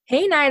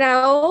Hey, Night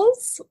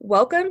Owls!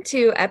 Welcome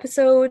to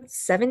episode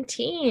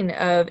 17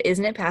 of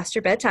Isn't It Past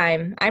Your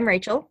Bedtime? I'm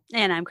Rachel.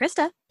 And I'm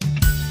Krista.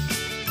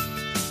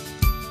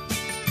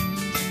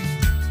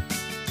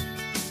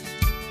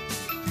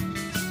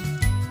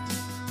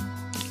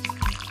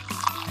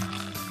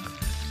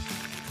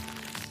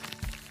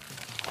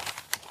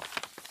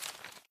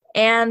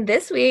 And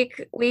this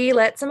week, we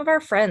let some of our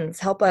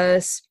friends help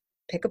us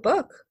pick a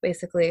book,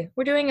 basically.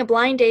 We're doing a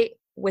blind date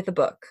with a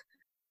book.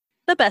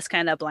 The best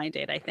kind of blind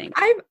date, I think.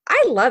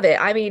 I love it.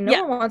 I mean, no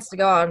Yeah. one wants to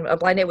go on a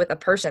blind date with a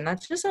person.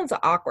 That just sounds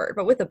awkward.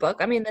 But with a book,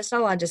 I mean, there's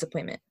not a lot of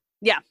disappointment.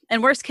 Yeah.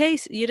 And worst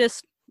case, you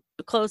just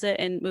close it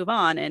and move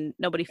on and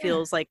nobody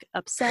feels like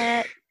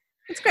upset.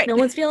 It's great. No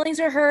one's feelings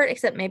are hurt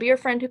except maybe your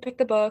friend who picked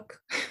the book.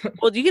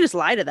 Well, you can just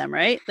lie to them,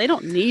 right? They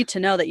don't need to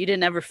know that you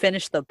didn't ever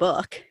finish the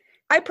book.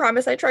 I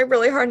promise I try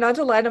really hard not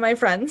to lie to my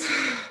friends.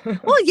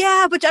 Well,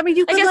 yeah, but I mean,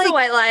 you I could guess like, the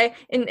white lie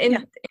in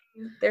Yeah.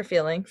 their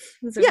feelings.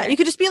 It's yeah, okay. you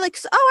could just be like,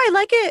 oh, I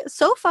like it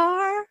so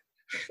far.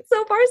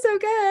 So far so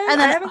good. And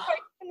then- I haven't quite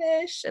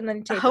finished. And then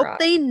you I take hope her off.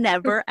 they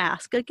never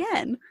ask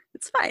again.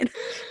 It's fine.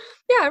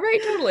 Yeah,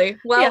 right, totally.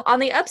 Well, Yeah. on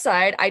the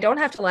upside, I don't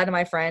have to lie to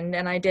my friend,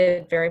 and I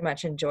did very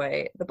much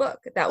enjoy the book.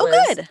 That Oh,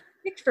 was good.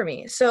 picked for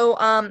me. So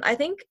I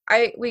think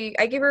I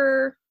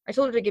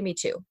told her to give me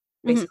two,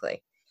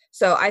 basically.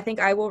 So I think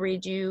I will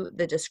read you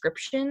the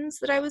descriptions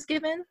that I was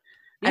given,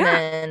 and Yeah.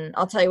 then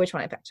I'll tell you which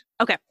one I picked.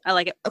 Okay. I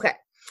like it. Okay.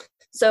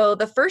 So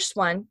the first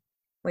one,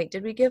 wait,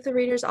 did we give the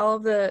readers all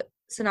of the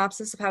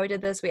synopsis of how we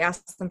did this? We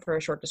asked them for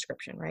a short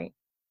description, right?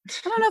 I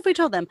don't know if we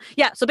told them.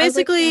 Yeah. So I was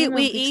like, I basically, don't know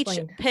we if we each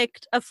explained.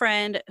 picked a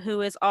friend who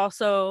is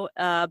also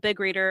a big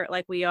reader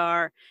like we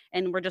are.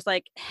 And we're just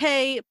like,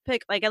 hey,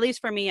 pick, like, at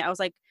least for me, I was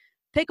like,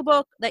 pick a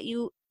book that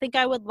you think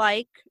I would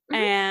like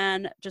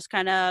and just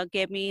kind of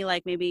give me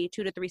like maybe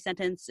 2 to 3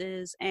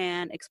 sentences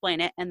and explain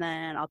it. And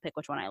then I'll pick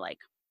which one I like.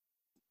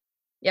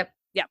 Yep.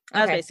 Yeah.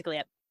 That was Okay. basically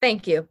it.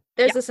 Thank you.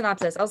 There's Yeah. the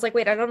synopsis. I was like,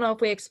 wait, I don't know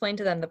if we explained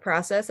to them the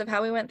process of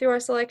how we went through our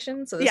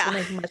selection. So this Yeah. will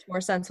make much more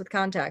sense with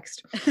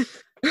context.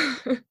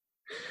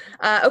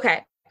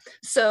 Okay.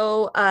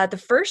 So the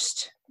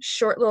first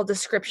short little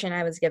description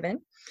I was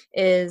given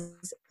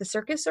is the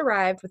circus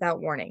arrived without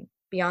warning.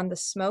 Beyond the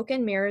smoke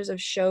and mirrors of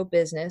show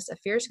business, a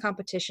fierce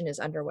competition is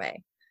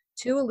underway.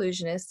 Two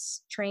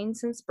illusionists, trained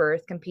since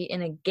birth, compete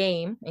in a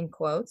game, in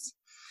quotes,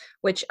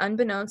 which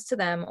unbeknownst to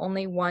them,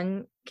 only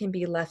one can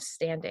be left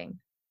standing.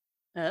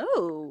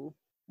 Oh.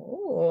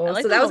 Oh, I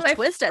like so the that was little my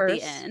twist at the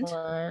first end.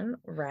 one,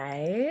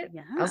 right?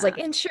 Yeah. I was like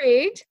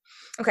intrigued.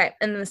 Okay,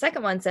 and then the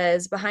second one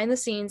says, behind the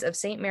scenes of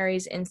St.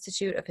 Mary's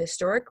Institute of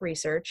Historic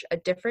Research, a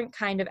different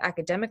kind of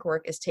academic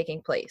work is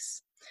taking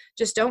place.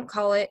 Just don't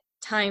call it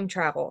time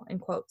travel, in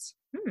quotes.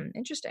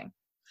 Interesting.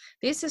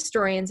 These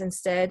historians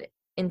instead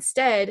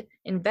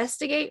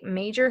investigate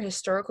major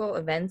historical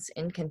events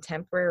in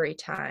contemporary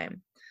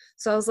time.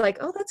 So I was like,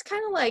 oh, that's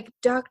kind of like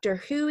Doctor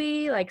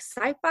Who-y, like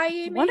sci-fi.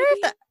 I wonder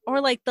if that, or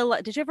like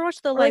did you ever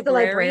watch The Or like the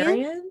Librarian?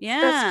 librarian.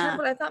 Yeah. That's kind of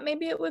what I thought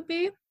maybe it would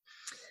be.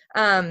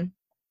 But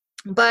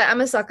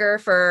I'm a sucker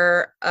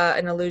for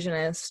an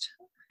illusionist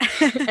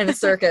and a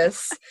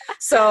circus.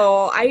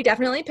 So I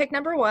definitely picked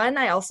number one.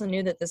 I also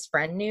knew that this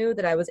friend knew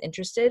that I was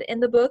interested in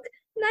the book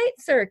Night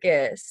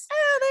Circus.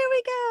 Oh, there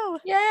we go.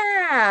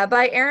 Yeah,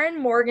 by Erin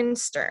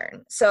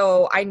Morgenstern.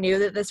 So I knew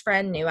that this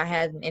friend knew I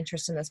had an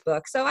interest in this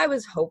book. So I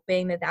was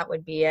hoping that that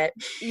would be it.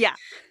 Yeah.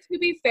 To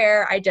be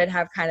fair, I did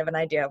have kind of an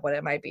idea of what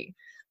it might be.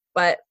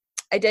 But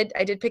I did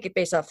pick it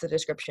based off the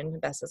description the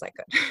best as I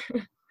could.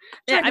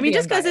 Yeah, Tried I to mean, be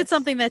just because it's unbiased.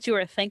 something that you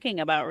were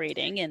thinking about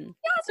reading, and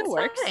Yeah, it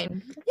works.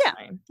 Fine. It's Yeah.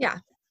 fine. Yeah,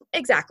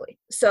 exactly.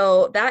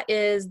 So that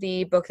is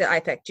the book that I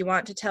picked. Do you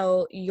want to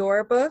tell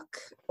your book,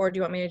 or do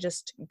you want me to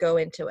just go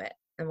into it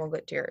and we'll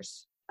get to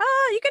yours?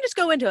 You can just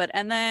go into it,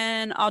 and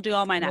then I'll do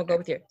all mine We'll after. go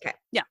with you. Okay.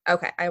 Yeah.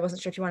 Okay. I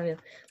wasn't sure if you wanted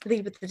to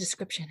lead with the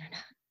description or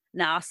not.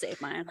 No, I'll save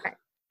mine.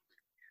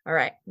 All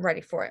right, ready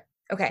for it.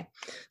 Okay,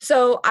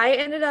 so I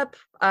ended up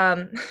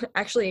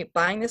actually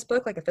buying this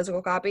book, like a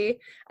physical copy,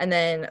 and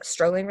then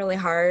struggling really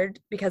hard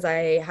because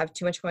I have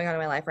too much going on in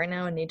my life right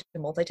now and need to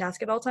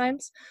multitask at all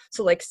times.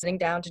 So like sitting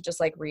down to just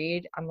like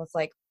read, I'm just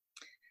like,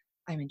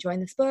 I'm enjoying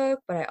this book,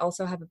 but I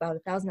also have about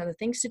 1,000 other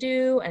things to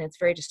do, and it's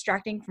very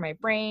distracting for my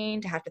brain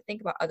to have to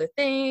think about other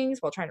things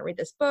while trying to read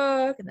this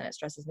book, and then it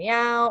stresses me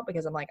out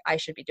because I'm like, I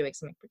should be doing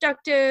something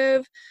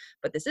productive,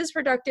 but this is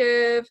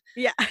productive.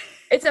 Yeah.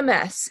 It's a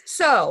mess.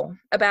 So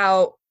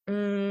about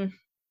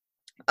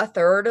a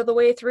third of the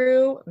way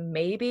through,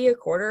 maybe a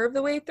quarter of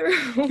the way through,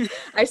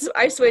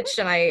 I switched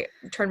and I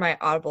turned my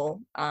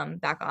Audible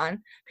back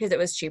on because it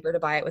was cheaper to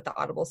buy it with the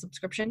Audible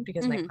subscription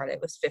because my credit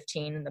was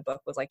 15 and the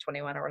book was like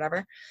 21 or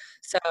whatever.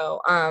 So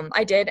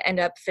I did end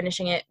up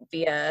finishing it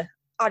via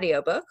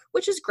audiobook,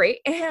 which is great.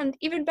 And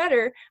even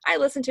better, I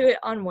listened to it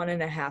on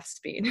 1.5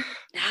 speed.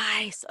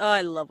 Nice. Oh,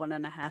 I love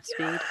 1.5 speed.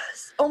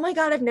 Yes. Oh my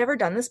God, I've never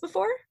done this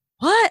before.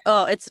 What?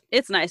 Oh,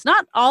 it's nice.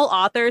 Not all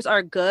authors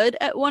are good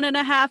at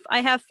 1.5,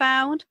 I have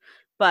found,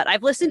 but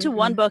I've listened to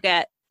one book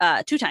at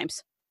 2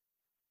 times.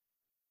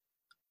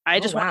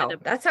 I just wanted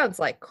to. That sounds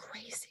like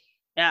crazy.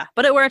 Yeah,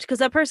 but it worked because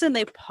that person,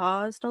 they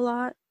paused a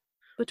lot.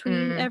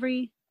 between Mm.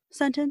 every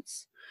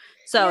sentence.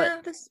 So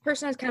Yeah, this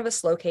person has kind of a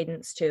slow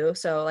cadence too,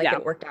 so like yeah.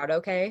 it worked out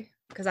okay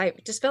because I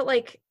just felt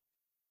like,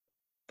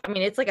 I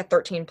mean, it's like a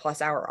 13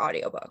 plus hour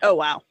audiobook. Oh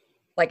wow.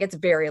 Like it's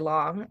very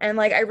long. And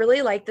like I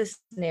really like this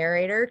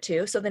narrator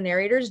too. So the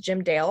narrator is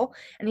Jim Dale,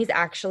 and he's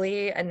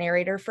actually a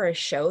narrator for a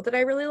show that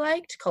I really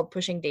liked called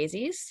Pushing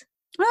Daisies.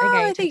 I think Oh,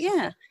 I I think texted you.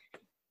 yeah.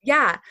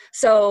 Yeah.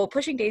 So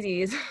Pushing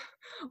Daisies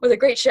was a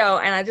great show,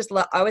 and I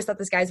always thought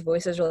this guy's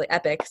voice was really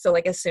epic. So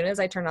like as soon as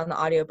I turned on the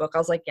audiobook, I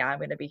was like, yeah, I'm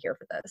gonna be here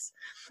for this.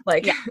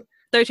 Like Yeah. I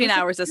 13 was like,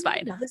 hours is I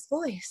fine. love his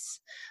voice.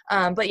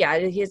 But yeah,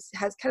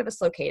 has kind of a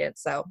slow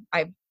cadence, so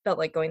I felt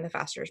like going the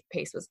faster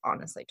pace was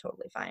honestly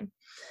totally fine.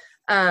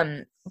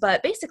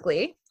 But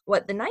basically,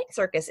 what the Night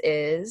Circus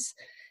is,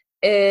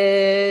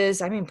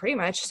 I mean, pretty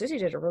much Susie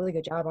did a really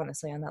good job,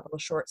 honestly, on that little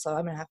short. So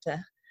I'm gonna have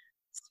to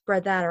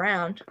spread that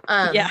around.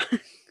 Yeah.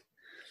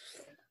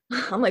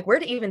 I'm like, where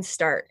to even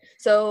start?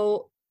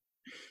 So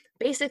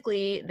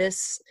basically,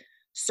 this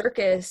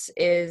circus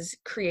is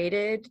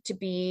created to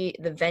be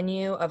the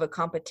venue of a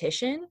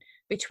competition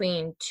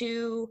between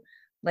two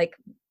like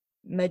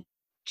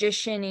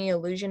magician-y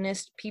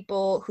illusionist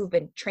people who've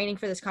been training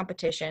for this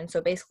competition.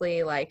 So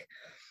basically, like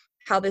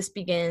how this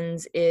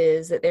begins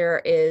is that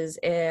there is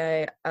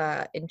a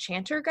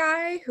enchanter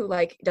guy who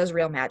like does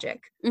real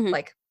magic. Mhm.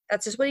 Like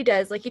that's just what he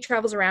does. Like he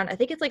travels around. I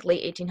think it's like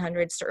late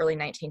 1800s to early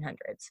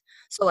 1900s.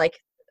 So like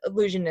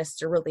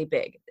illusionists are really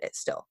big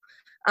still.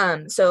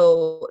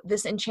 So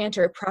this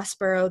enchanter,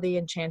 Prospero the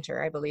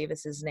Enchanter, I believe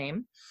is his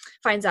name,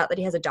 finds out that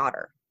he has a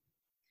daughter.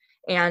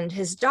 And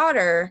his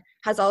daughter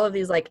has all of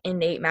these like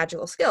innate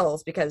magical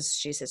skills because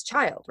she's his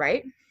child,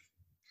 right?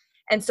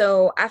 And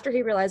so after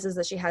he realizes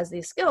that she has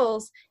these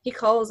skills, he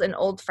calls an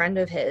old friend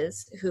of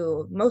his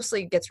who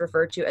mostly gets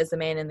referred to as the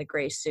man in the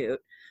gray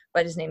suit,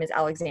 but his name is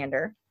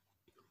Alexander.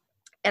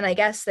 And I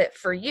guess that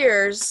for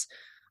years,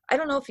 I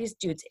don't know if these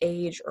dudes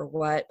age or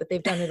what, but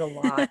they've done it a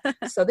lot.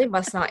 So they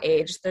must not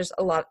age. There's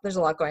a lot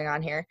going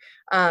on here.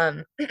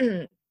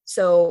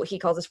 So he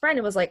calls his friend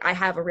and was like, I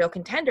have a real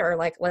contender.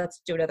 Like,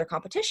 let's do another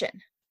competition.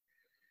 And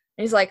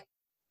he's like,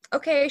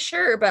 okay,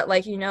 sure. But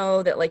like, you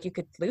know that like you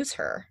could lose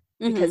her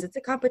because it's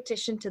a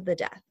competition to the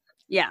death.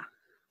 Yeah.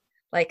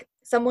 Like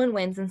someone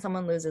wins and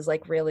someone loses,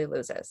 like really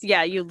loses.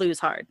 Yeah, you lose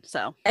hard.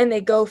 So. And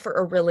they go for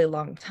a really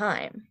long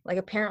time. Like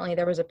apparently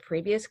there was a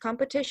previous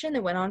competition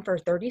that went on for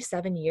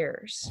 37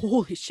 years.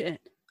 Holy shit.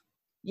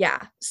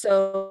 Yeah.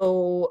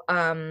 So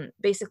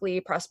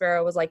basically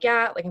Prospero was like,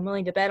 yeah, like I'm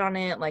willing to bet on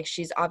it. Like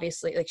she's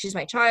obviously like she's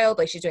my child,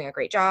 like she's doing a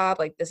great job.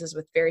 Like this is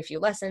with very few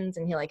lessons.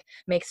 And he like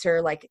makes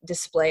her like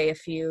display a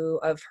few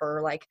of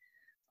her like,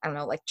 I don't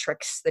know, like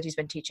tricks that he's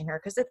been teaching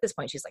her. Cause at this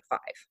point she's like 5.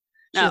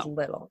 She's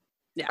little.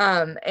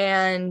 Yeah.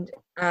 And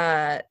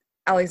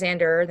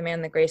Alexander, the man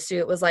in the gray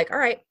suit, was like, all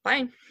right,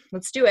 fine,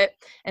 let's do it.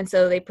 And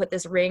so they put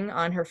this ring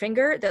on her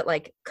finger that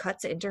like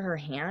cuts into her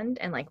hand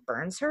and like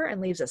burns her and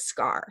leaves a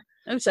scar.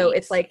 Oh, so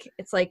geez.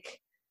 it's like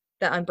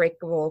the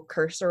unbreakable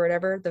curse or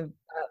whatever, the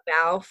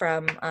vow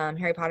from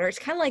Harry Potter. It's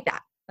kind of like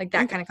that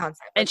kind of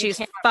concept. And like,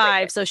 she's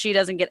 5, so she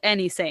doesn't get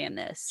any say in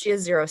this. She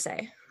has 0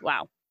 say.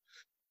 Wow.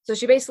 So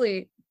she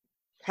basically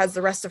has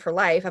the rest of her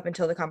life up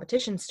until the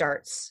competition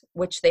starts,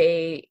 which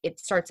it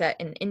starts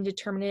at an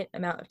indeterminate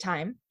amount of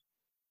time.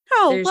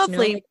 Oh, There's lovely.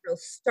 no like, real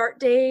start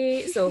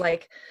date. So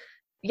like,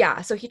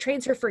 yeah, so he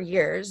trains her for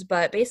years,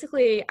 but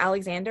basically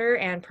Alexander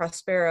and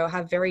Prospero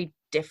have very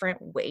different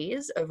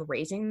ways of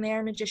raising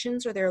their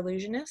magicians or their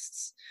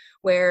illusionists,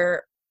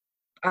 where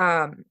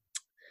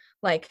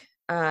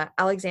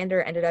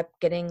Alexander ended up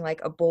getting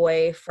like a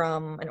boy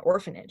from an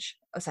orphanage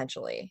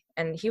essentially,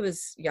 and he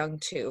was young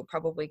too,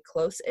 probably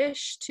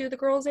close-ish to the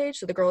girl's age.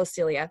 So the girl is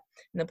Celia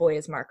and the boy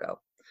is Marco.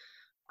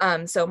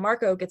 So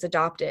Marco gets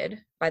adopted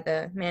by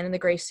the man in the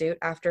gray suit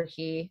after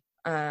he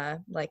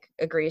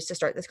agrees to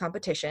start this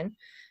competition.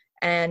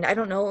 And I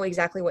don't know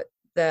exactly what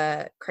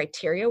the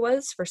criteria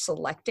was for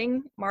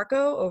selecting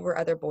Marco over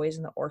other boys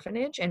in the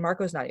orphanage. And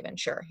Marco's not even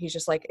sure. He's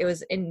just like, it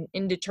was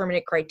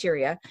indeterminate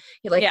criteria.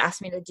 He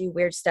asked me to do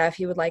weird stuff.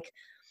 He would like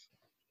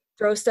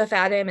throw stuff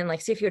at him and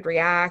like see if he would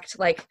react.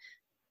 Like,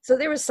 so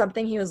there was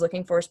something he was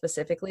looking for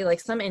specifically, like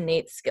some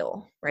innate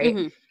skill, right?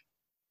 Mm-hmm.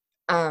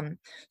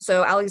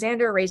 So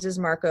Alexander raises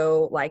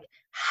Marco like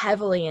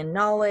heavily in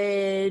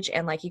knowledge,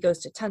 and like he goes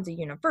to tons of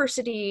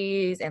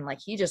universities and like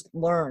he just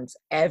learns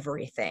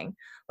everything.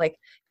 Like,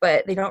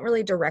 but they don't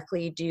really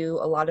directly do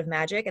a lot of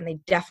magic, and they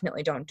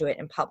definitely don't do it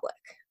in public.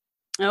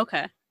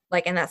 Okay.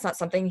 Like, and that's not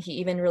something he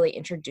even really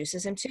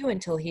introduces him to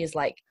until he's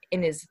like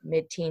in his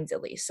mid-teens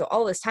at least. So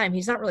all this time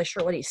he's not really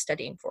sure what he's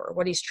studying for,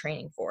 what he's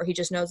training for. He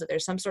just knows that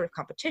there's some sort of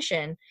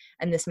competition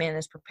and this man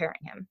is preparing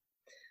him.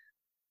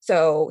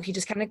 So he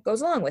just kind of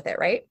goes along with it,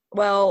 right?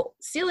 Well,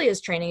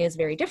 Celia's training is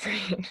very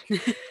different.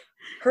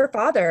 Her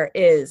father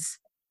is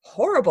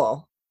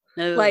horrible.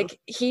 No. Like,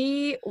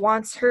 he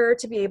wants her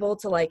to be able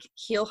to, like,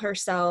 heal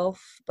herself,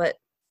 but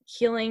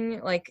healing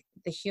like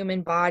the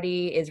human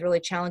body is really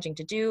challenging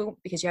to do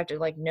because you have to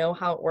like know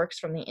how it works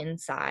from the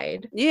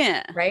inside.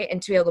 Yeah. Right.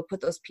 And to be able to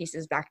put those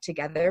pieces back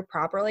together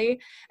properly.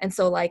 And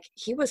so like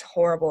he was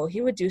horrible.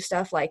 He would do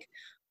stuff like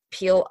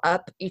peel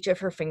up each of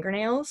her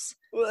fingernails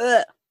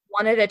Ugh.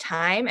 one at a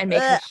time and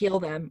make her Ugh. heal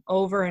them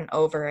over and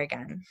over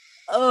again.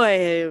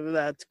 Oh,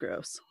 that's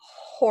gross.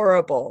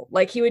 Horrible.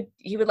 Like he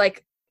would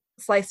like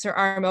slice her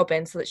arm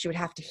open so that she would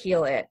have to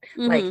heal it.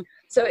 Like,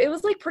 so it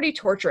was like pretty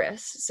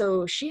torturous.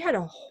 So she had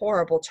a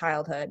horrible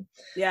childhood.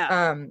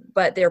 Yeah.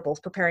 But they're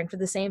both preparing for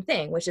the same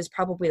thing, which is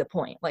probably the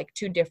point. Like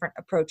two different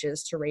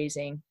approaches to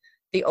raising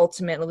the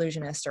ultimate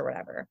illusionist or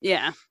whatever.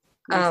 Yeah.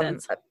 Makes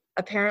sense.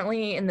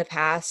 Apparently in the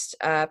past,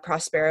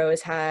 Prospero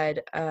has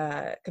had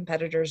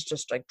competitors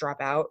just like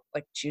drop out,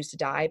 like choose to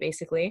die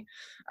basically,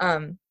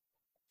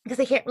 because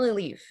they can't really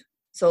leave.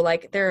 So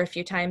like there are a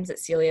few times that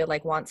Celia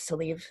like wants to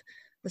leave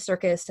the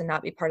circus and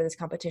not be part of this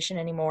competition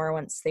anymore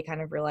once they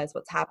kind of realize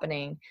what's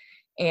happening,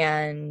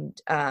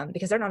 and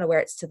because they're not aware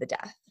it's to the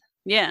death.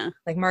 Yeah.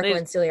 Like Marco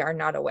and Celia are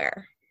not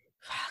aware.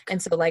 Fuck.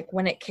 And so like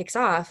when it kicks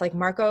off, like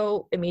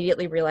Marco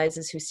immediately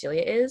realizes who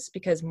Celia is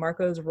because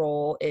Marco's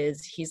role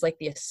is he's like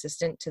the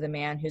assistant to the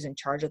man who's in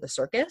charge of the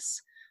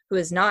circus, who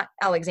is not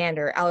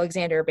Alexander.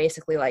 Alexander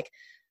basically like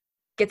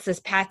gets this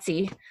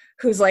patsy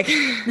who's like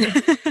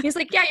he's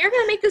like, yeah, you're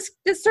gonna make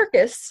this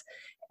circus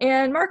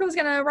and Marco's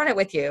gonna run it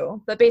with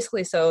you, but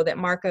basically so that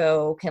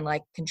Marco can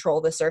like control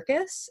the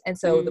circus. And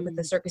so with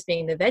the circus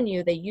being the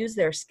venue, they use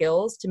their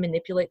skills to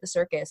manipulate the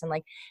circus and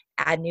like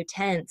add new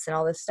tents and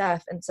all this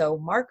stuff. And so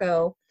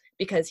Marco,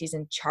 because he's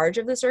in charge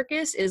of the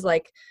circus, is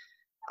like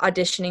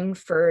auditioning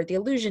for the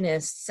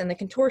illusionists and the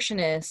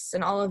contortionists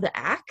and all of the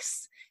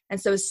acts. And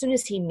so as soon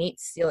as he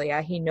meets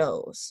Celia, he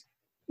knows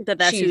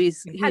that's who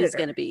he's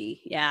going to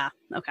be. Yeah.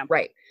 Okay.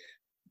 Right.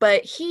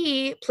 But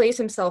he plays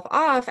himself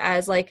off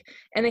as like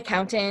an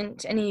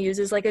accountant and he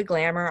uses like a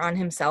glamour on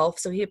himself.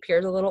 So he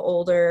appears a little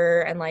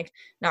older and like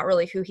not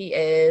really who he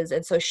is.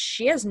 And so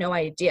she has no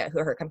idea who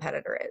her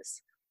competitor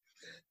is.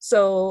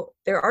 So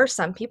there are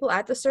some people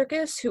at the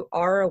circus who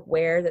are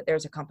aware that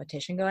there's a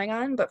competition going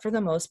on. But for the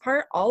most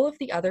part, all of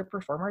the other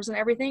performers and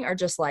everything are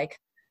just like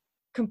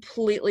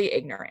completely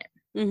ignorant,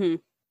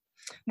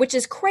 which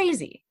is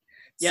crazy.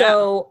 Yeah.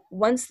 So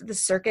once the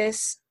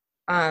circus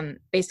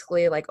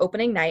basically like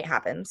opening night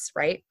happens,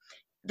 right?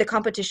 The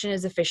competition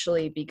is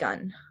officially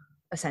begun,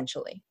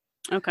 essentially.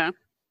 Okay.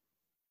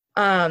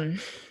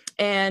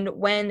 And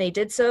when they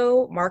did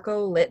so,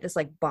 Marco lit this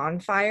like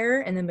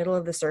bonfire in the middle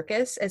of the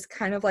circus as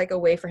kind of like a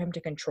way for him to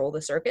control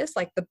the circus.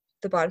 Like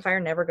the bonfire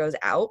never goes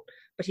out,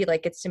 but he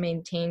like gets to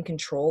maintain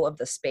control of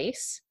the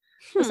space.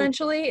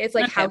 Essentially, it's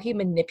like how he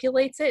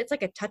manipulates it. It's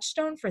like a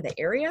touchstone for the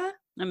area.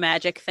 A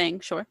magic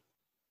thing, sure.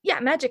 Yeah,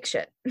 magic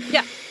shit.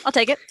 Yeah, I'll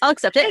take it. I'll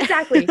accept it.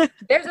 Exactly.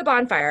 There's a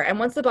bonfire. And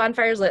once the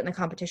bonfire is lit and the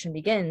competition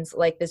begins,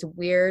 like this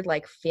weird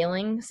like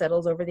feeling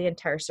settles over the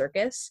entire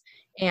circus.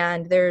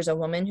 And there's a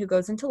woman who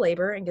goes into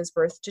labor and gives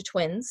birth to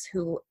twins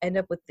who end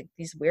up with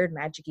these weird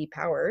magic-y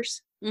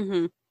powers.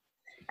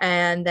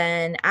 And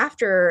then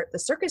after the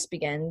circus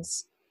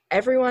begins,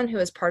 everyone who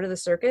is part of the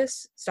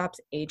circus stops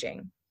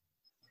aging.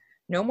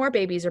 No more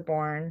babies are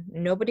born.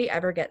 Nobody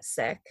ever gets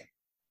sick.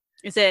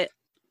 Is it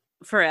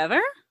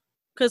forever?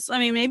 Because, I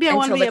mean, maybe I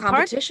want to be a part. Until the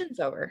competition's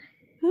over.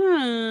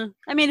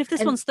 I mean, if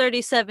this one's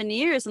 37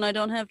 years and I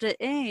don't have to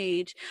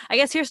age, I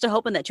guess here's to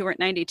hoping that you weren't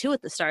 92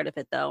 at the start of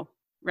it, though,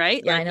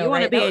 right? Yeah, like, I know, you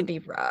want right? That would be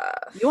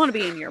rough. You want to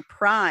be in your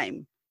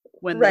prime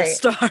when this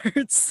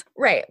starts.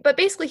 Right. But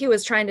basically he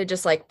was trying to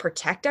just like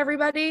protect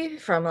everybody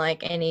from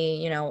like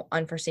any, you know,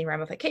 unforeseen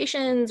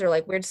ramifications or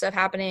like weird stuff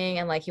happening.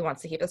 And like he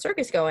wants to keep the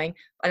circus going.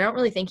 I don't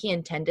really think he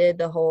intended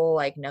the whole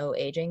like no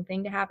aging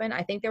thing to happen.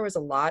 I think there was a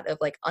lot of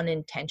like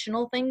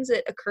unintentional things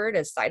that occurred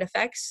as side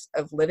effects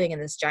of living in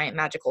this giant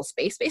magical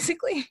space,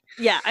 basically.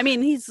 Yeah. I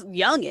mean, he's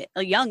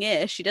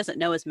youngish. He doesn't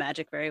know his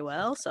magic very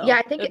well. So yeah,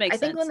 I think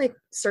when the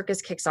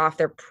circus kicks off,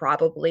 they're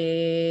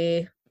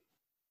probably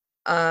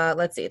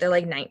let's see, they're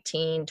like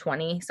 19,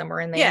 20, somewhere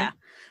in there. Yeah.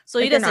 So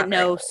like he doesn't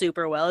know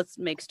super well. It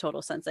makes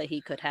total sense that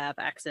he could have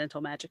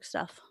accidental magic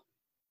stuff.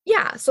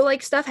 Yeah. So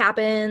like stuff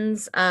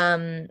happens.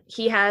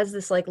 He has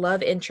this like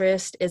love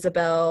interest,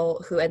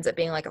 Isabel, who ends up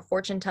being like a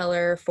fortune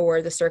teller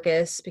for the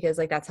circus because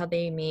like that's how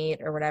they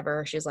meet or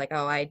whatever. She's like,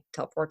 oh, I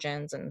tell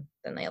fortunes. And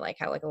then they like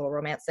have like a little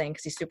romance thing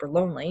because he's super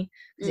lonely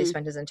because he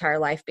spent his entire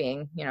life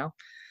being, you know,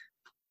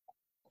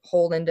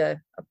 holed into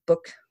a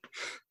book.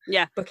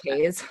 Yeah. Book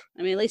haze.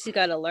 I mean, at least you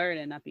got to learn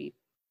and not be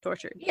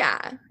tortured.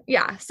 Yeah.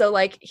 Yeah. So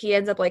like he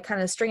ends up like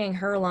kind of stringing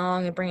her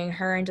along and bringing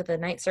her into the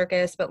night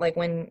circus. But like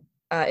when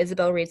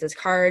Isabel reads his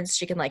cards,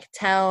 she can like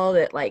tell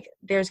that like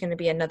there's going to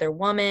be another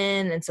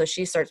woman. And so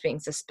she starts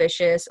being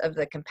suspicious of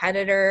the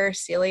competitor,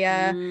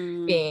 Celia,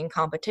 being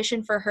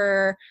competition for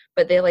her.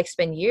 But they like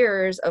spend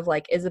years of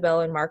like Isabel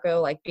and Marco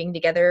like being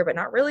together, but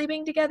not really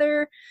being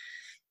together.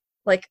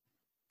 Like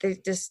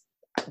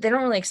they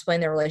don't really explain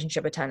their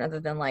relationship a ton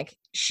other than like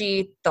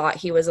she thought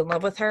he was in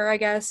love with her, I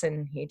guess,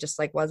 and he just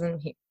like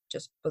wasn't. He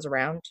just was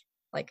around.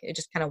 Like it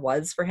just kind of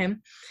was for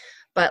him.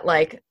 But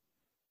like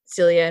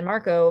Celia and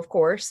Marco, of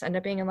course, end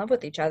up being in love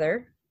with each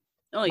other.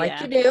 Oh Like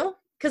yeah. you do.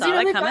 Because, Saw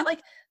that they've coming. got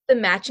like the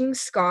matching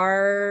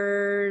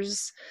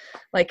scars.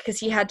 Like, because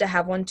he had to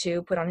have one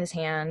too put on his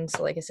hand.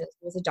 So, like, as soon as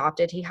he was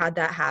adopted, he had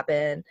that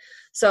happen.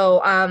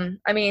 So,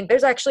 I mean,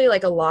 there's actually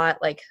like a lot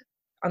like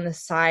on the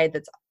side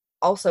that's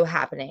also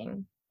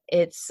happening.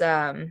 It's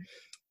kind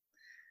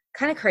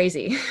of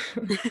crazy.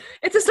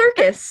 It's a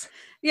circus.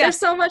 Yeah. There's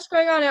so much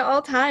going on at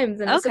all times,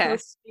 and it's Okay.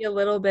 supposed to be a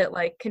little bit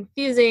like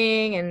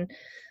confusing, and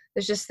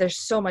there's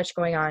so much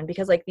going on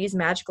because like these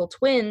magical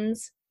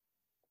twins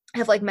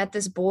have like met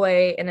this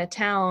boy in a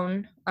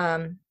town,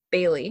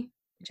 Bailey,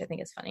 which I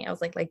think is funny. I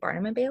was like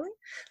Barnum and Bailey,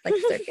 like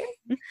circus.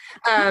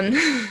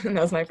 That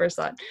was my first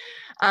thought.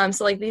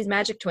 So like these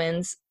magic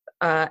twins,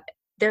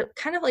 they're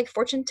kind of like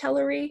fortune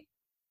tellery.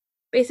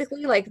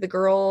 Basically, like the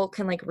girl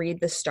can like read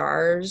the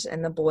stars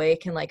and the boy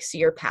can like see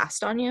your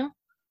past on you.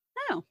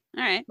 Oh,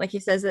 all right. Like he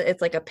says that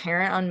it's like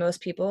apparent on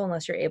most people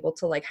unless you're able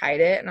to like hide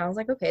it. And I was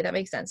like, okay, that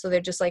makes sense. So they're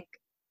just like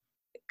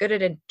good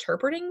at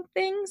interpreting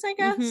things, I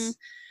guess.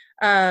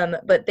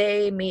 But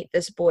they meet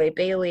this boy,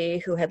 Bailey,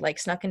 who had like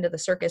snuck into the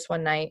circus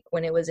one night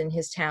when it was in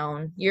his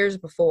town years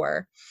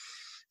before.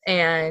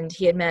 And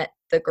he had met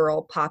the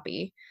girl,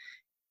 Poppy.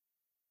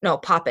 No,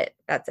 Poppet.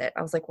 That's it.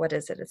 I was like, what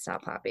is it? It's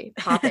not Poppy.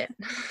 Poppet.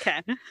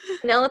 Okay.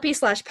 Penelope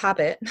 /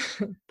 Poppet.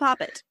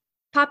 Pop it.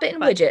 Poppet and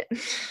But- Widget.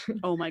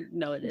 Oh my,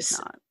 no, it is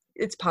not.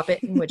 It's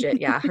Poppet and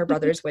Widget. Yeah, her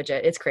brother's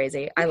Widget. It's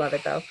crazy. I love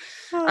it though.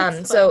 Oh, that's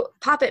fun. So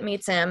Poppet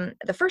meets him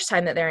the first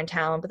time that they're in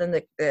town, but then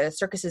the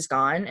circus is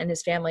gone, and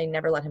his family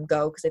never let him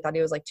go because they thought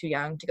he was like too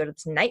young to go to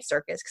this night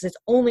circus because it's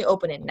only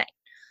open at night.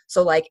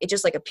 So like it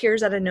just like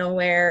appears out of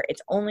nowhere.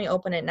 It's only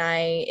open at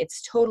night.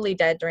 It's totally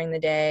dead during the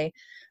day.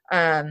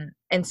 And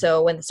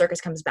so when the circus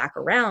comes back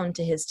around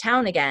to his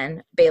town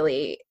again,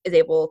 Bailey is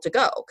able to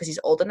go because he's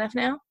old enough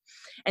now.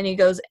 And he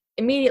goes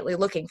immediately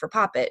looking for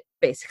Poppet,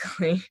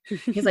 basically.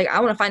 He's like, I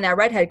want to find that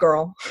redhead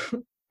girl.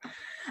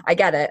 I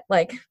get it.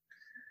 Like,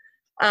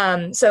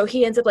 so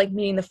he ends up like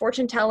meeting the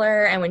fortune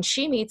teller. And when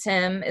she meets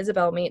him,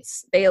 Isabel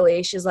meets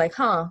Bailey. She's like,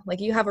 huh, like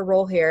you have a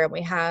role here and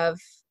we have,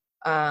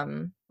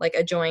 like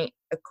a joint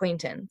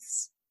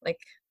acquaintance. Like,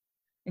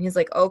 and he's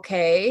like,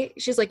 okay.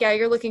 She's like, yeah,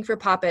 you're looking for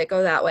Poppet.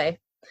 Go that way.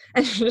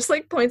 And she just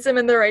like points him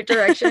in the right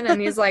direction.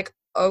 And he's like,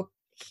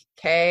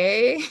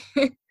 okay.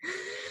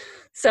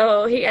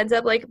 So he ends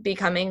up like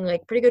becoming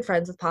like pretty good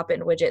friends with Poppet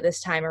and Widget this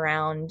time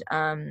around.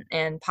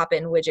 And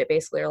Poppet and Widget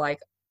basically are like,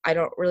 I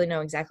don't really know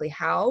exactly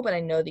how, but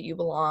I know that you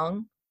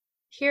belong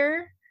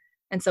here.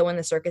 And so when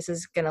the circus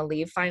is going to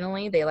leave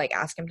finally, they like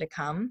ask him to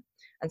come.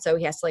 And so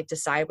he has to like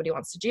decide what he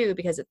wants to do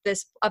because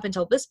up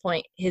until this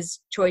point, his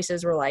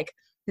choices were like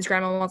his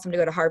grandma wants him to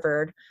go to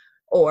Harvard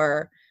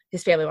or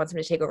his family wants him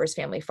to take over his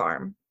family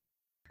farm.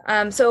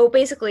 So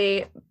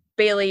basically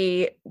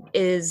Bailey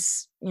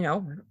is,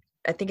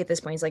 I think at this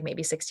point he's like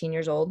maybe 16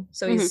 years old.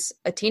 So he's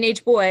a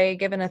teenage boy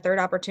given a third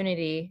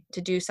opportunity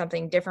to do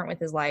something different with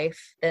his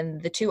life than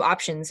the two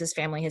options his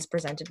family has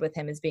presented with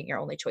him as being your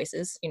only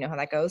choices. You know how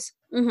that goes.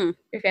 Mm-hmm.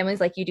 Your family's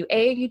like, you do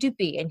A, you do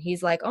B. And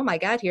he's like, oh my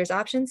God, here's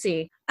option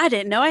C. I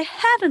didn't know I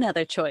had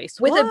another choice.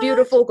 With What? a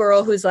beautiful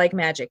girl who's like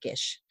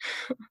magic-ish.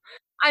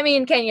 I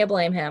mean, can you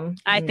blame him?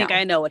 I think No.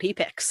 I know what he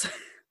picks.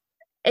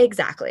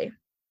 Exactly.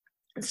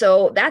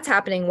 So that's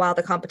happening while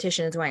the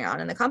competition is going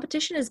on. And the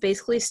competition is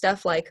basically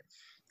stuff like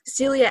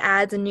Celia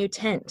adds a new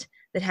tent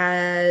that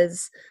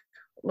has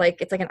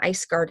it's like an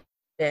ice garden.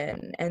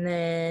 And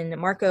then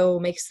Marco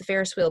makes the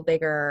Ferris wheel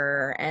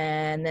bigger.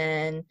 And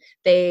then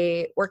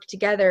they work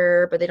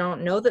together, but they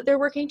don't know that they're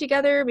working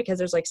together because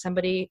there's like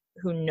somebody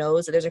who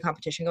knows that there's a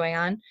competition going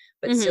on.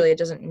 But Celia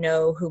doesn't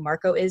know who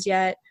Marco is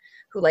yet,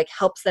 who like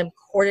helps them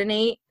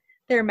coordinate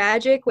their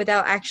magic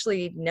without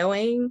actually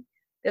knowing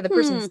the other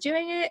person's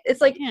doing it.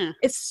 It's like,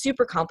 It's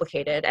super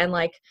complicated. And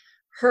like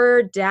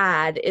her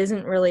dad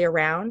isn't really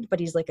around, but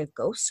he's like a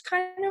ghost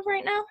kind of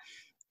right now.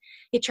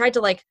 He tried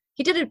to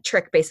he did a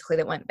trick basically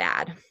that went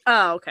bad.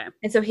 Oh, okay.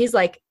 And so he's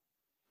like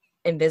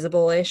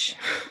invisible-ish.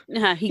 He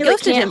can't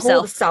ghosted hold a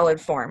himself.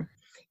 solid form.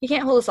 He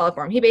can't hold a solid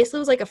form. He basically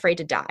was like afraid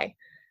to die.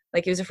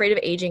 Like he was afraid of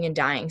aging and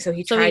dying. So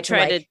he tried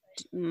to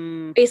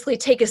basically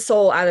take his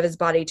soul out of his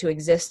body to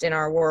exist in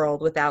our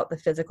world without the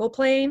physical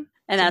plane.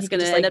 And so that's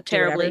going to end up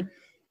terribly.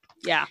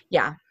 Yeah.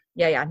 Yeah.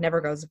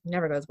 Never goes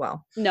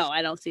well. No,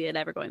 I don't see it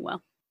ever going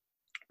well.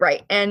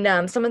 Right.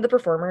 And some of the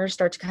performers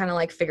start to kind of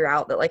like figure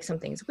out that like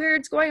something's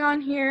weird's going on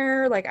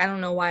here. Like, I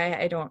don't know why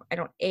I don't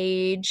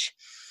age.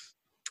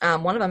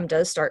 One of them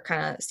does start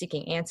kind of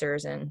seeking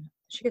answers and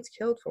she gets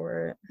killed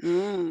for it.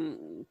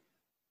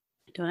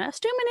 Don't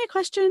ask too many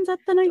questions at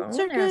the night circus.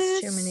 Don't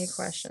ask too many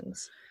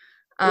questions.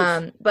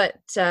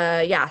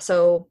 Yeah,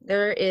 so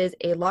there is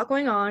a lot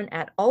going on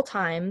at all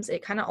times.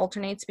 It kind of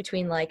alternates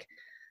between like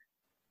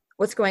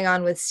what's going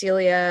on with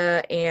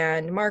Celia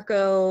and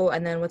Marco,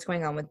 and then what's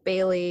going on with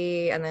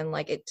Bailey, and then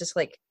like it just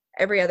like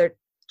every other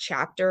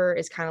chapter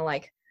is kind of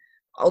like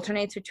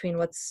alternates between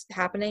what's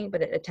happening,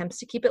 but it attempts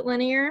to keep it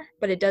linear,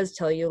 but it does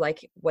tell you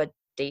like what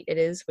date it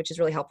is, which is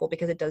really helpful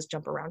because it does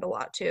jump around a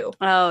lot too.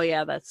 Oh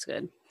yeah, that's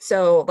good.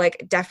 So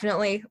like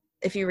definitely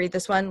if you read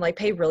this one, like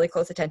pay really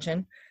close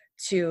attention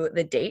to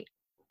the date.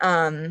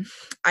 I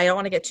don't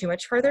want to get too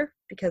much further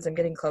because I'm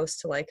getting close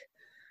to like,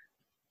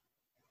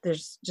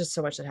 there's just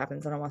so much that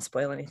happens. I don't want to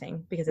spoil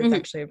anything because it's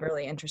actually a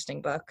really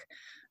interesting book.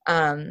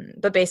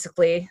 But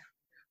basically,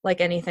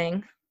 like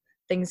anything,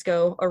 things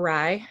go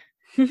awry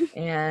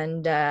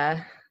and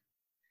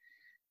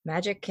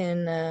magic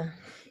can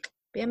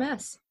be a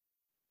mess.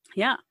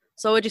 Yeah.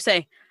 So what'd you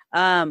say?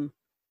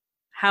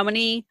 How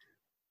many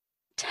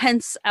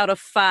tents out of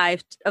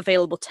 5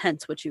 available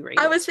tents would you rate?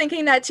 I was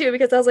thinking that too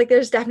because I was like,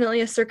 there's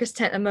definitely a circus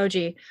tent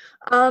emoji.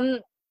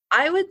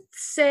 I would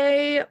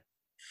say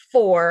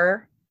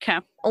 4. Okay.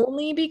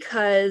 Only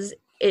because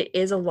it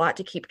is a lot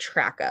to keep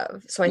track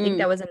of. So I think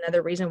that was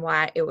another reason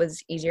why it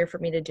was easier for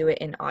me to do it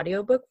in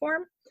audiobook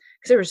form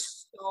because there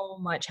was so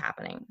much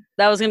happening.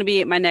 That was going to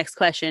be my next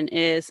question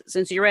is,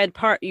 since you read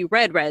part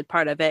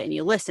of it and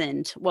you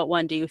listened, what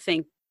one do you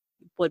think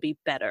would be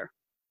better?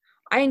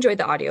 I enjoyed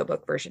the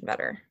audiobook version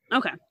better.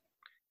 Okay.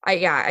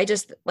 I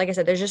just, like I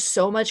said, there's just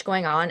so much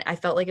going on. I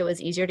felt like it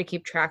was easier to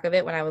keep track of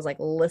it when I was like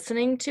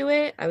listening to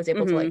it. I was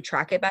able to like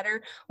track it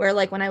better. Where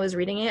like when I was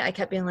reading it, I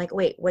kept being like,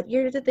 wait, what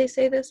year did they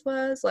say this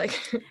was? Like,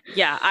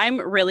 yeah, I'm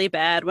really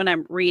bad when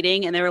I'm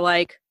reading and they were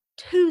like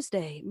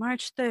Tuesday,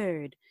 March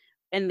 3rd.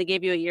 And they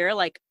gave you a year.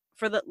 Like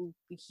for the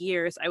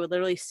years, I would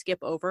literally skip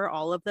over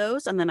all of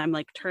those. And then I'm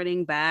like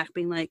turning back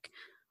being like,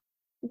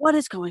 what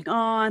is going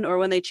on? Or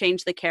when they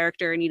change the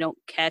character and you don't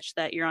catch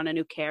that you're on a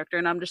new character.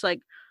 And I'm just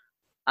like,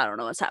 I don't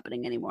know what's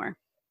happening anymore.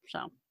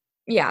 So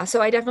yeah,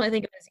 so I definitely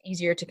think it was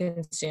easier to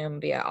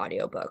consume via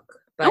audiobook.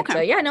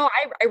 But yeah, no,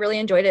 I really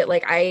enjoyed it.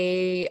 Like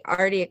I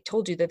already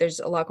told you that there's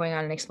a lot going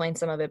on and explained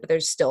some of it, but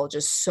there's still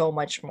just so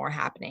much more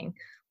happening.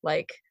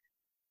 Like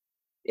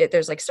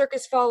there's like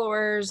circus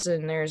followers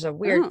and there's a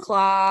weird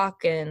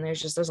clock and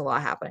there's a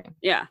lot happening.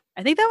 Yeah,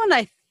 I think that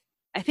one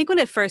I think when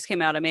it first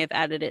came out, I may have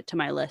added it to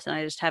my list and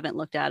I just haven't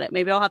looked at it.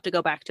 Maybe I'll have to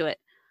go back to it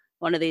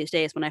one of these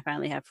days when I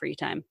finally have free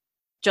time.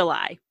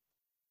 July.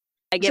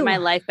 I get my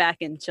life back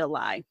in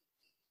July.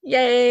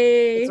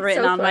 Yay! It's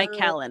written on my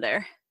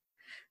calendar.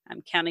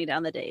 I'm counting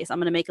down the days. I'm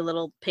going to make a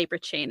little paper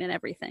chain and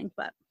everything,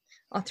 but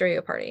I'll throw you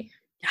a party.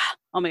 Yeah.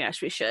 Oh my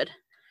gosh, we should.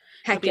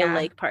 Heck It'll be a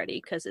lake party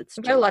because it's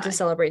We've got a lot to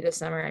celebrate this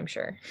summer, I'm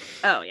sure.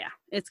 Oh yeah,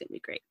 it's going to be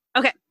great.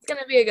 Okay. It's going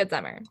to be a good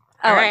summer.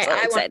 All right, I'm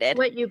so excited.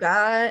 What you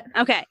got?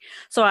 Okay.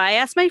 So I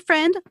asked my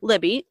friend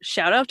Libby,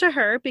 shout out to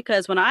her,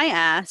 because when I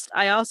asked,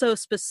 I also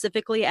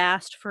specifically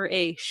asked for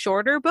a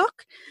shorter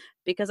book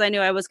because I knew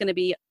I was going to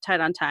be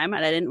tight on time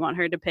and I didn't want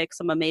her to pick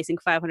some amazing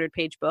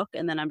 500-page book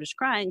and then I'm just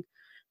crying.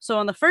 So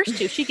on the first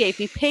 2, she gave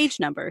me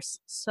page numbers.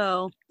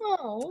 So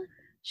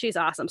she's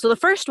awesome. So the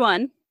first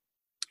one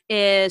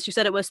is, she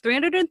said it was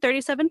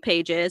 337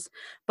 pages,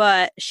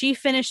 but she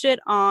finished it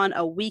on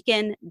a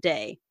weekend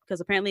day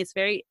because apparently it's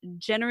very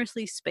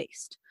generously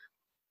spaced.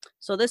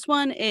 So this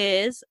one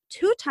is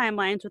 2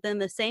 timelines within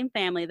the same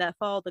family that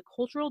follow the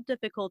cultural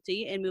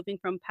difficulty in moving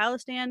from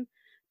Palestine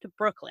to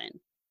Brooklyn.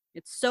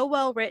 It's so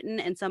well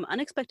written and some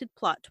unexpected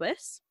plot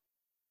twists.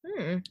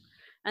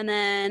 And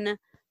then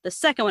the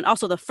second one,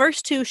 also the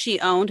first 2 she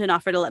owned and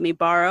offered to let me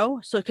borrow.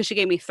 So because she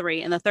gave me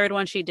 3, and the third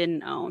one she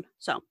didn't own.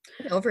 So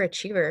an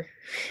overachiever.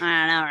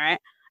 I know, right?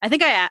 I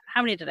think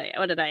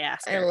what did I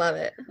ask her? I love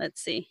it.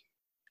 Let's see.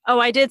 Oh,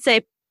 I did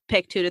say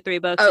pick 2 to 3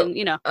 books, and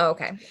you know. Oh,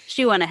 okay.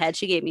 She went ahead.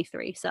 She gave me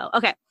 3. So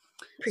okay.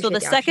 So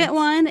the second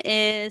one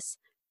is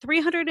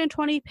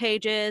 320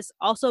 pages,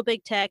 also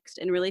big text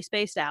and really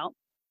spaced out.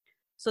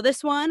 So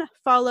this one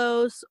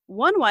follows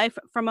one wife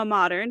from a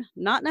modern,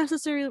 not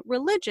necessarily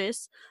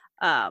religious,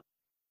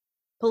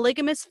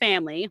 polygamous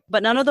family,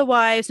 but none of the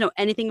wives know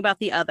anything about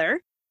the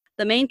other.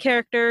 The main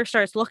character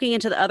starts looking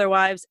into the other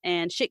wives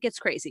and shit gets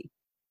crazy.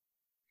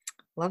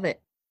 Love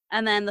it.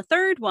 And then the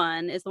third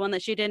one is the one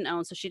that she didn't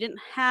own, so she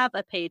didn't have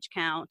a page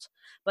count.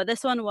 But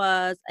this one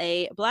was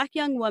a Black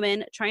young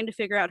woman trying to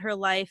figure out her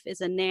life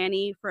as a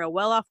nanny for a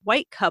well-off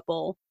white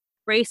couple.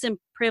 Race and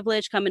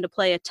privilege come into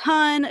play a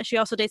ton. She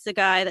also dates a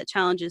guy that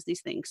challenges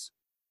these things.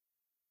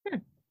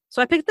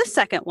 So I picked the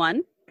second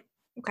one.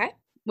 Okay.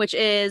 Which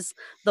is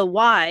The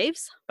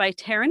Wives by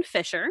Taryn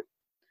Fisher.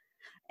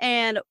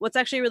 And what's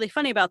actually really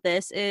funny about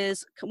this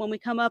is when we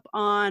come up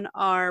on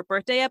our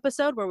birthday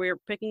episode where we were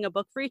picking a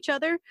book for each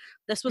other,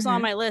 this was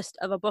on my list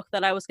of a book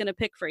that I was going to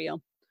pick for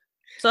you.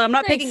 So I'm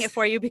not picking it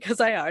for you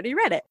because I already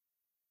read it.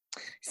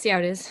 See how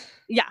it is.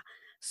 Yeah.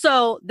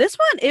 So this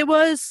one, it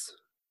was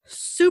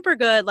super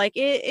good. Like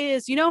it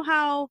is, you know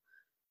how,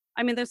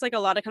 I mean, there's like a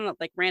lot of kind of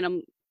like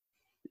random,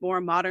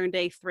 more modern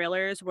day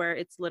thrillers where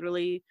it's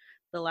literally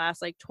the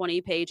last like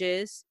 20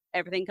 pages,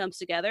 everything comes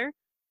together.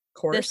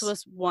 This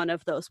was one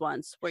of those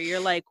ones where you're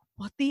like,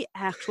 what the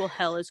actual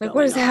hell is going on?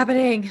 What is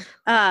happening?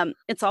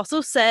 It's also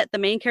set, the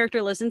main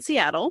character lives in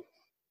Seattle,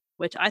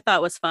 which I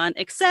thought was fun,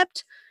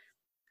 except,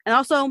 and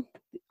also,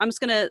 I'm just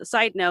going to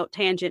side note,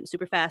 tangent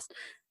super fast.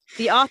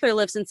 The author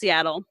lives in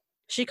Seattle.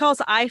 She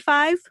calls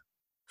I-5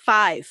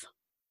 5.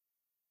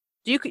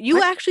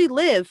 You actually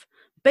live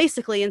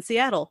basically in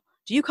Seattle.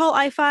 Do you call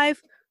I-5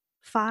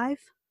 5?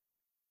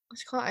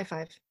 Let's call it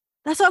I-5.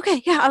 That's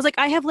okay. Yeah, I was like,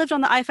 I have lived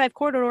on the I-5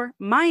 corridor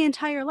my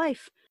entire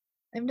life.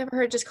 I've never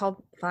heard it just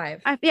called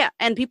 5. Yeah,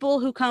 and people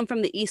who come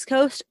from the East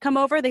Coast come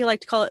over, they like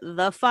to call it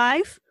the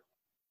 5.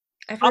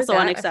 I've heard Also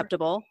that.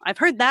 unacceptable. I've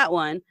heard that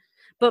one.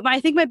 But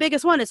I think my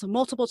biggest one is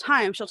multiple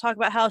times she'll talk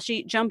about how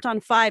she jumped on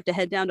 5 to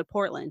head down to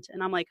Portland.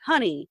 And I'm like,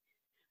 honey,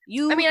 I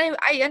you, mean,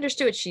 I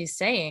understood what she's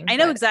saying, I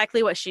know but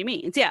exactly what she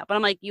means. Yeah. But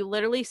I'm like, you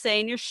literally say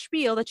in your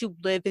spiel that you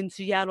live in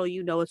Seattle,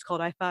 you know it's called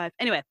I-5.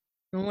 Anyway,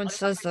 no one I'll get on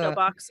says my that.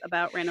 soapbox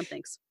about random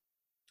things.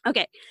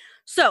 Okay.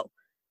 So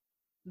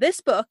this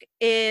book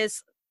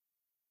is,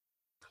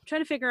 I'm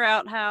trying to figure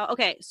out how,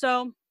 okay.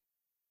 So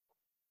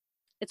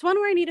it's one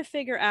where I need to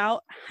figure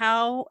out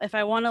how, if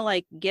I want to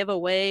like give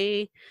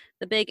away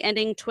the big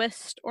ending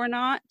twist or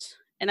not.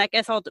 And I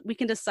guess we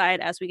can decide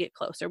as we get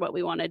closer what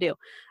we want to do.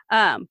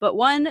 But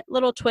one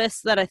little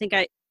twist that I think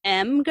I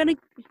am gonna,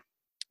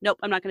 nope,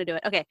 I'm not gonna do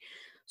it. Okay,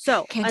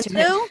 so Can't do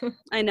until it.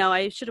 I know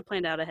I should have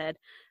planned out ahead.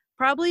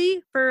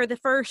 Probably for the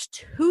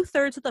first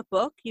 2/3 of the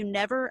book, you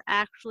never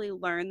actually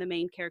learn the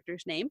main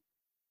character's name.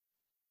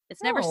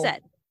 It's never Oh,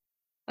 said.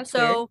 that's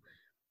weird. So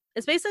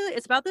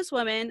it's about this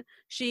woman.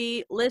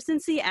 She lives in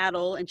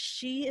Seattle and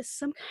she is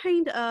some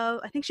kind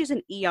of, I think she's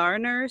an ER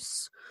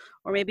nurse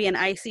or maybe an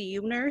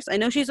ICU nurse. I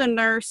know she's a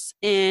nurse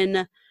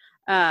in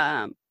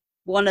um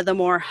one of the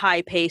more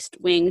high-paced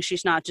wings.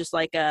 She's not just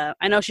like I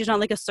know she's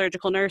not like a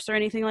surgical nurse or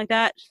anything like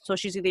that. So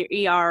she's either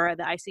ER or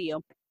the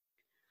ICU.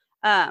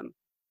 Um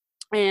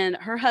and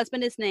her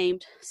husband is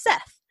named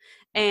Seth.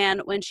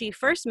 And when she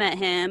first met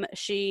him,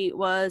 she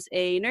was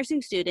a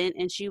nursing student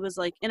and she was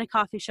like in a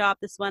coffee shop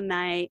this one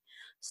night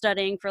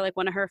studying for like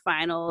one of her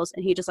finals.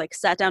 And he just like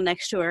sat down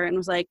next to her and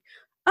was like,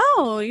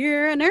 "Oh,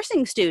 you're a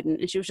nursing student."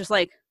 And she was just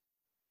like,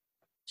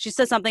 she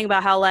said something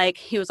about how like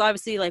he was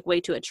obviously like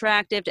way too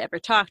attractive to ever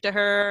talk to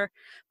her.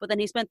 But then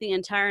he spent the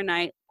entire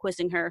night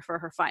quizzing her for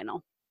her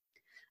final.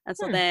 And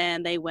so Hmm.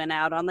 then they went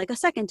out on like a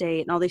second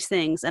date and all these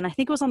things. And I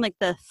think it was on like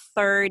the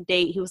third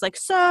date. He was like,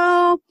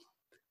 "So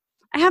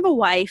I have a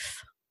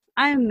wife.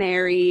 I'm I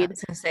married."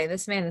 was gonna say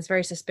this man is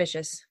very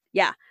suspicious.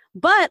 Yeah.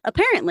 But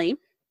apparently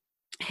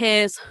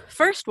his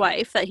first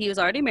wife that he was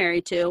already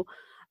married to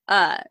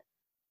uh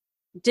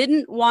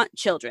didn't want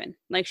children.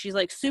 Like she's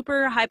like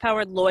super high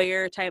powered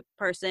lawyer type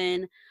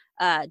person,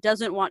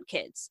 doesn't want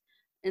kids.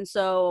 And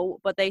so,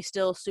 but they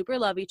still super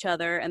love each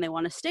other and they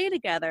want to stay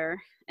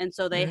together. And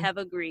so they Mm. have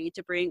agreed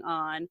to bring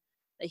on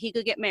that he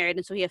could get married.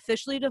 And so he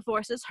officially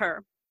divorces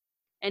her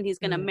and he's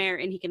going to Mm.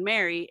 marry and he can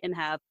marry and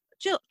have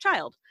a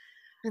child.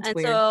 That's And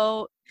weird.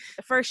 so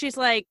at first she's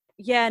like,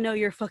 "Yeah, no,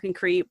 you're a fucking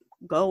creep.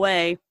 Go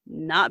away.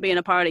 Not being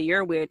a part of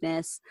your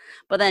weirdness."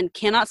 But then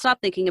cannot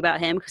stop thinking about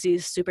him because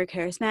he's super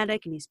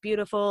charismatic and he's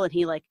beautiful. And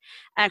he like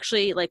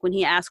actually like when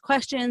he asks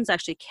questions,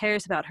 actually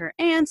cares about her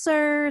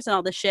answers and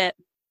all this shit.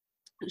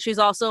 She's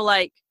also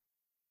like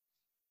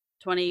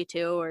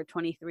 22 or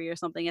 23 or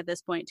something at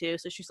this point too.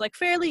 So she's like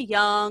fairly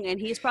young and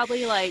he's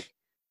probably like,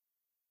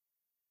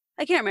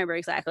 I can't remember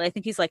exactly. I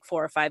think he's like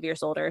 4 or 5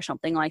 years older or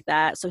something like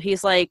that. So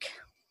he's like,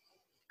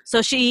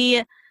 so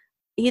she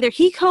either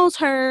he calls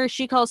her,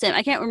 she calls him.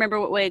 I can't remember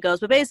what way it goes,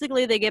 but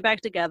basically they get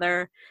back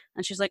together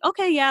and she's like,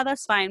 "Okay, yeah,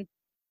 that's fine."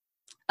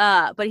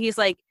 But he's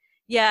like,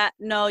 "Yeah,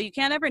 no, you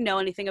can't ever know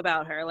anything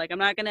about her. Like, I'm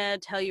not gonna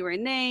tell you her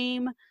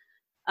name."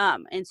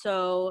 And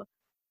so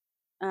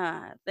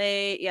so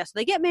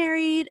they get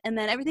married and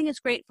then everything is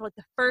great for like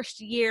the first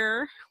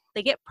year.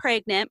 They get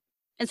pregnant.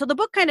 And so the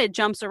book kind of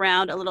jumps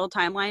around a little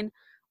timeline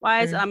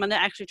wise. Mm. I'm gonna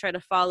actually try to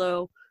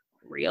follow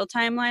real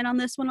timeline on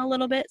this one a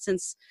little bit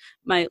since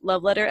my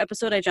love letter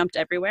episode I jumped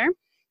everywhere.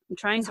 I'm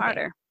trying It's okay.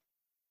 harder.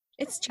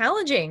 It's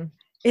challenging.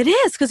 It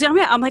is because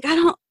I'm like, I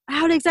don't,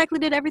 how exactly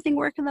did everything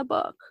work in the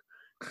book?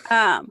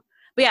 But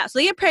yeah, so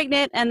they get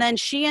pregnant and then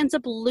she ends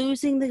up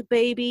losing the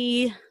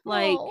baby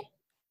like, Oh.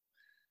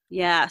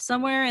 yeah,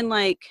 somewhere in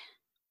like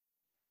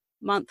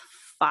month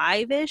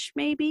 5-ish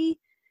maybe.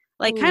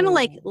 Like kind of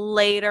like Ooh.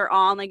 later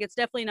on. Like it's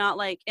definitely not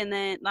like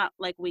not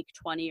like week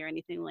 20 or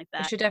anything like I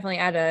that. should definitely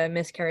add a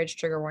miscarriage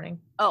trigger warning.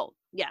 Oh,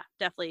 yeah,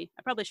 definitely.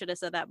 I probably should have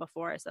said that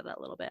before I said that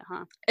a little bit,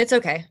 huh? It's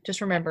okay.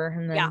 Just remember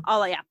and Yeah,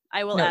 then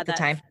I will note add the that.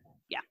 time.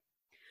 Yeah.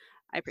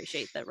 I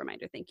appreciate the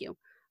reminder. Thank you.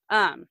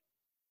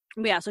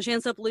 But yeah, so she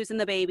ends up losing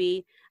the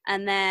baby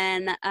and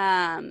then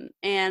and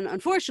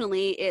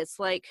unfortunately it's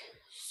like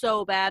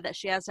so bad that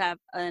she has to have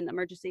an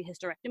emergency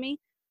hysterectomy.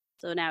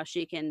 So now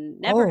she can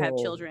never have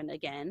Oh, children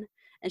again.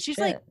 And she's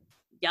like shit.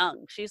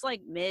 young. She's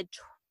like mid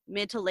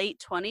to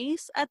late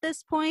 20s at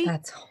this point,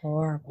 That's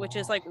horrible. which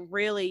is like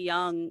really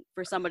young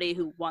for somebody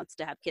who wants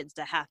to have kids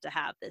to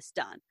have this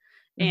done.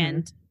 Mhm.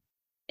 And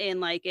in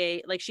like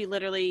she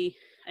literally,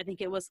 I think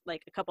it was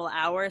like a couple of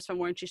hours from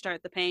when she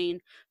started the pain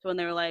to when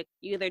they were like,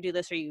 "You either do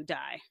this or you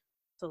die."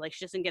 So like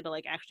she doesn't get to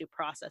like actually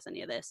process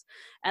any of this.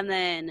 And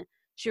then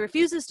she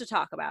refuses to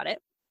talk about it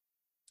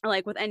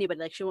like with anybody.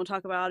 Like she won't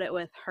talk about it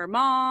with her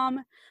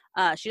mom.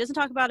 She doesn't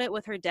talk about it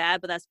with her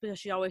dad, but that's because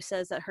she always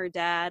says that her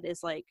dad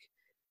is like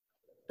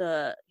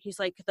he's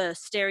like the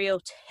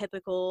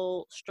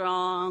stereotypical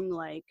strong,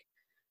 like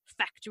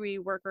factory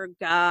worker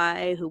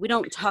guy who we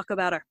don't talk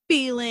about our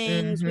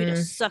feelings. We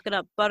just suck it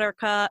up,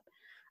 buttercup.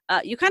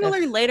 You kind of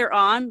learn later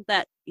on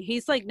that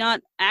he's like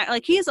not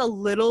like he's a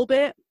little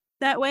bit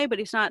that way, but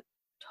he's not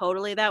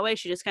totally that way.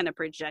 She just kind of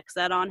projects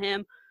that on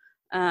him.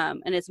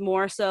 And it's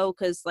more so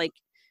because like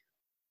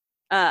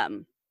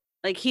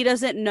he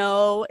doesn't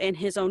know in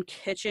his own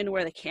kitchen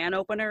where the can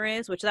opener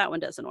is, which that one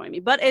does annoy me.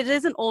 But it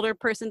is an older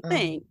person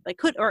thing, like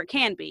it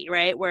can be,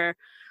 right? Where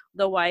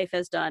the wife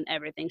has done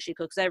everything, she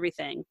cooks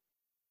everything,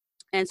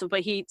 and so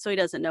he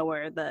doesn't know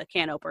where the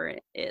can opener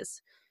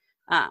is.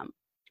 But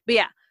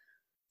yeah,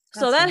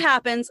 so that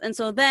happens, and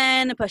so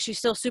then, but she's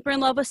still super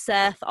in love with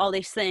Seth, all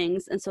these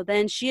things, and so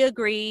then she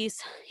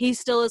agrees. He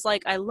still is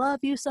like, I love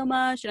you so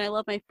much, and I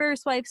love my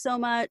first wife so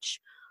much.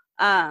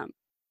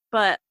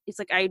 But it's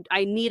like,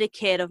 I need a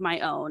kid of my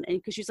own. And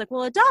because she's like,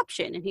 well,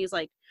 adoption. And he's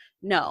like,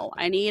 no,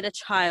 I need a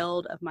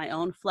child of my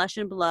own flesh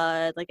and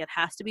blood. Like, it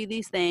has to be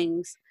these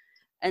things.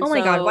 And oh my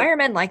God, why are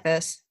men like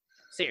this?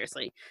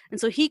 Seriously. And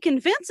so he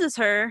convinces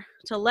her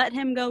to let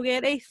him go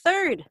get a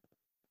third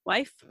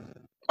wife.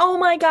 Oh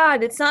my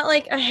God, it's not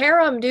like a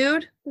harem,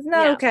 dude. It's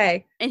not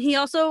okay. And he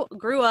also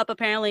grew up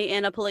apparently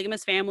in a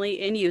polygamous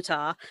family in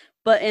Utah,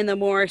 but in the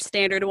more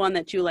standard one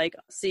that you like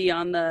see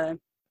on the,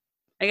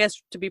 I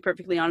guess, to be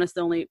perfectly honest,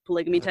 the only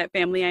polygamy type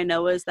family I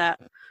know is that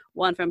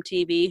one from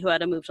TV who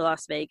had to move to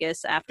Las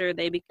Vegas after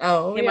they came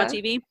on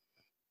TV.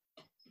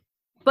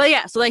 But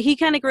yeah, so like he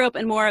kind of grew up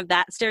in more of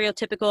that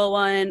stereotypical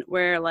one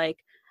where like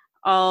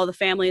all the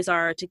families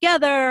are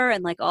together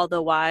and like all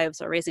the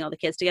wives are raising all the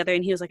kids together.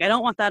 And he was like, I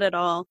don't want that at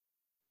all.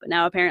 But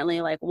now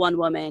apparently like one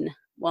woman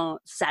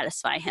won't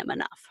satisfy him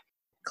enough.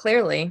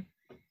 Clearly.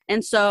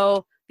 And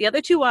so the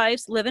other two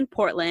wives live in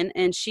Portland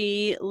and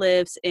she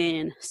lives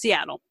in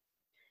Seattle.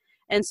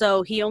 And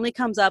so he only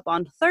comes up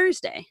on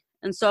Thursday.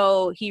 And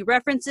so he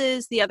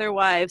references the other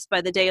wives by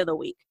the day of the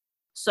week.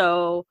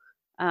 So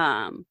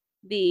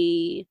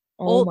the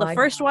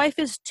first wife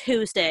is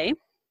Tuesday.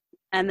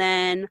 And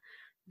then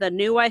the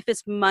new wife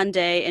is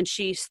Monday and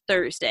she's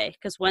Thursday.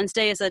 Because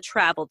Wednesday is a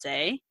travel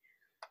day.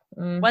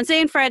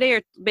 Wednesday and Friday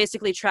are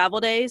basically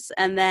travel days.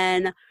 And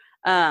then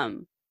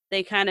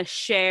they kind of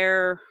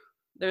share.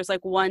 There's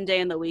like one day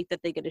in the week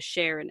that they get to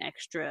share an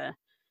extra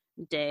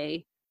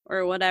day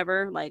or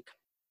whatever. Like.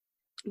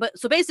 But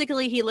so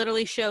basically he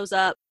literally shows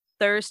up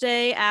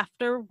Thursday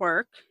after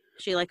work.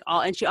 She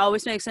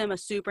always makes him a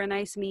super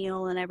nice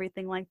meal and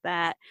everything like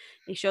that.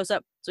 He shows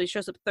up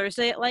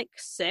Thursday at like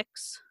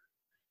 6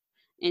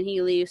 and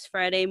he leaves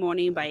Friday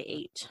morning by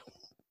 8.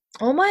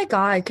 Oh my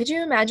God. Could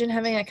you imagine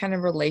having that kind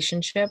of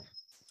relationship?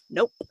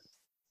 Nope.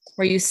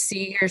 Where you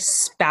see your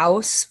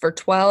spouse for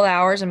 12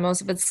 hours and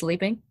most of it's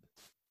sleeping?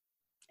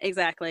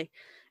 Exactly.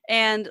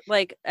 And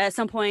like at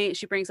some point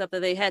she brings up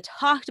that they had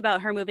talked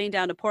about her moving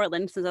down to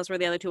Portland since that's where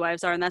the other two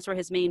wives are and that's where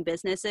his main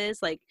business is.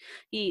 Like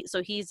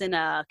he's in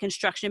a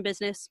construction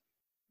business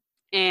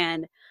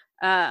and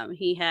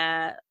he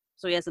has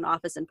an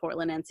office in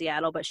Portland and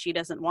Seattle, but she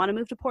doesn't want to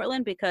move to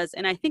Portland because,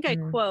 and I think I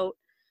quote,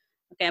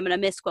 okay, I'm going to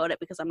misquote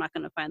it because I'm not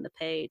going to find the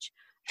page.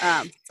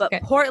 But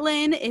okay.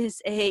 Portland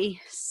is a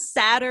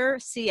sadder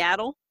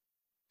Seattle,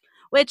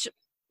 which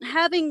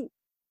having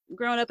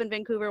grown up in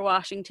Vancouver,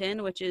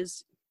 Washington, which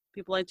is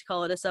people like to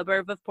call it a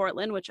suburb of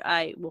Portland, which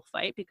I will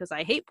fight because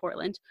I hate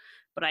Portland,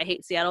 but I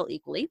hate Seattle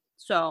equally.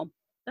 So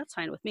that's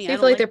fine with me. So I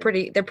feel like they're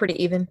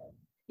pretty even.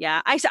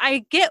 Yeah,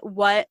 I get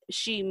what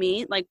she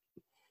means. Like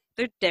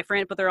they're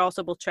different, but they're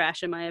also both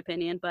trash in my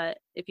opinion. But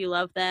if you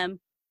love them,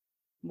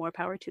 more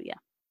power to you.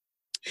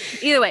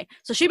 Either way,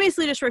 so she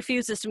basically just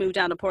refuses to move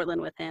down to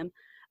Portland with him.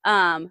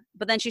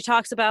 But then she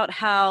talks about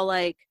how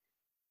like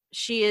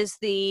she is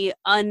the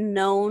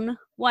unknown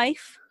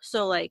wife.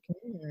 So like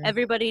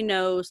everybody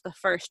knows the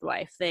first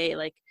wife. They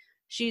like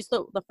she's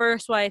the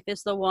first wife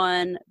is the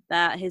one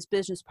that his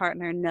business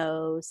partner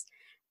knows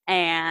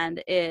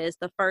and is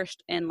the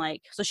first in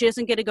like, so she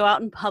doesn't get to go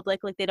out in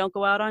public. Like they don't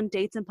go out on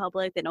dates in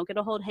public. They don't get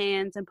to hold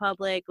hands in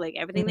public. Like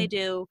everything they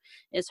do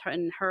is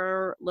in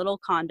her little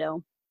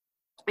condo.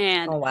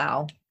 And oh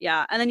wow.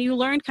 Yeah. And then you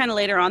learn kind of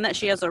later on that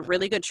she has a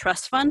really good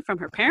trust fund from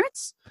her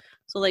parents.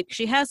 So like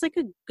she has like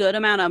a good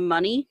amount of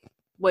money,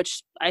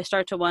 which I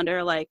start to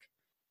wonder, like,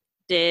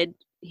 did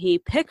he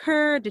pick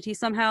her? Did he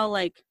somehow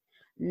like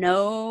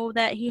know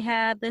that he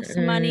had this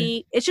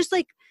money? It's just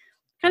like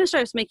kind of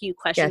starts making you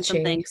question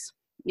some things.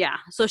 Yeah.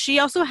 So she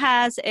also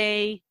has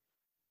an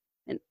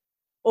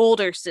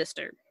older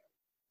sister.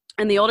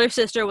 And the older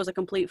sister was a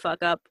complete fuck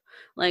up,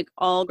 like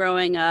all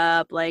growing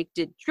up, like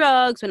did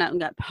drugs, went out and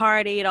got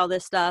partied, all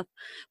this stuff.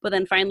 But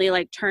then finally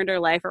like turned her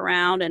life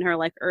around in her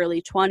like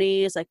early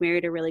 20s, like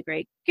married a really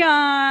great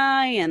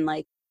guy and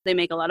like they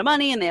make a lot of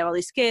money and they have all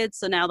these kids.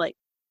 So now like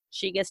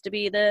she gets to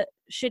be the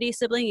shitty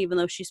sibling, even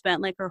though she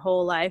spent like her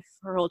whole life,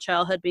 her whole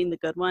childhood being the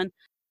good one.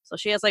 So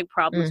she has like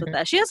problems with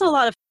that. She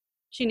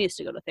needs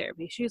to go to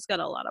therapy. She's got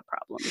a lot of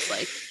problems.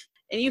 Like,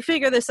 and you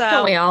figure this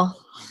out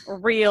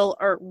real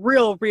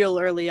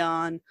early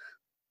on,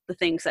 the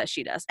things that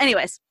she does.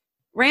 Anyways,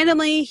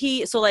 randomly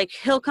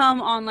he'll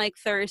come on like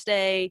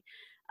Thursday.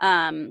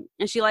 And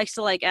she likes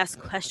to like ask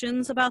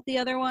questions about the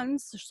other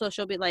ones. So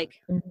she'll be like,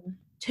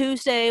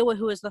 Tuesday,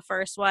 who is the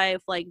first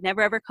wife, like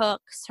never ever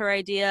cooks. Her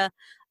idea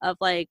of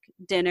like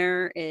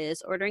dinner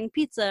is ordering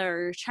pizza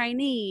or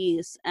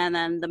Chinese. And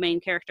then the main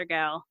character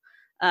gal,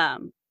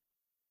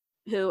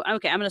 who,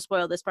 okay, I'm going to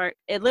spoil this part.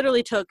 It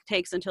literally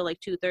takes until like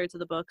 2/3 of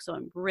the book. So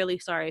I'm really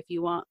sorry if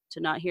you want to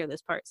not hear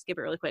this part. Skip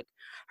it really quick.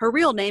 Her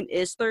real name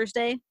is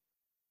Thursday.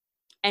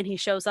 And he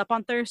shows up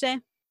on Thursday.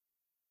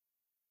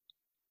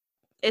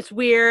 It's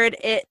weird.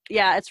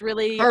 It's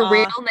really Her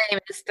real name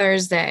is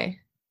Thursday.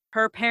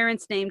 Her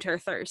parents named her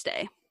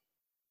Thursday.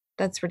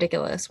 That's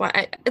ridiculous. Why?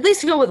 At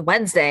least go with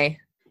Wednesday.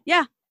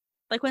 Yeah,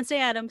 like Wednesday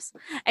Addams.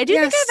 I do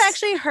think I've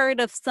actually heard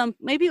of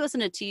maybe it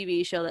wasn't a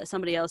TV show that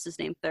somebody else is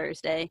named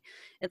Thursday.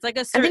 It's like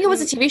I think it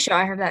was a TV show.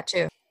 I heard that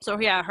too. So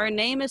yeah, her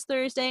name is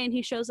Thursday and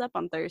he shows up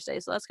on Thursday.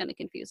 So that's kind of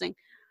confusing.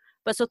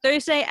 But so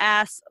Thursday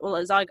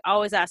is like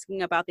always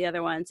asking about the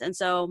other ones. And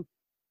so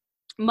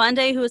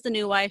Monday, who is the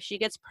new wife, she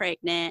gets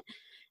pregnant.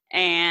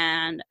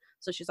 And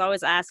so she's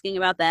always asking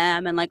about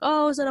them and like,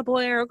 oh, is it a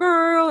boy or a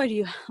girl? Or do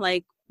you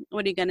like,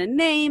 what are you going to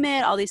name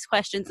it? All these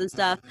questions and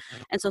stuff.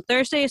 And so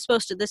Thursday is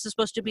supposed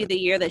to be the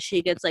year that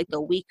she gets like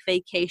the week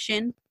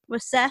vacation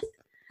with Seth.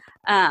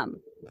 Sorry,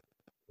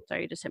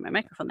 you just hit my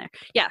microphone there.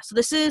 Yeah. So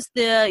this is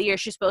the year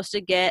she's supposed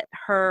to get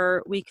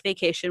her week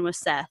vacation with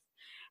Seth.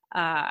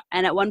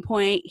 And at one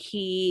point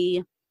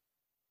he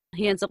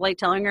ends up like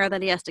telling her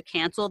that he has to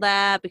cancel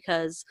that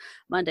because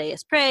Monday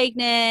is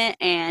pregnant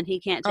and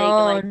he can't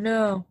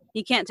take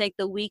he can't take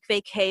the week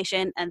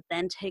vacation and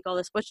then take all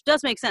this, which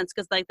does make sense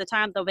because like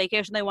the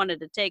vacation they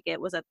wanted to take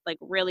it was at like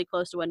really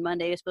close to when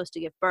Monday is supposed to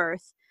give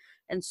birth.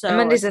 And so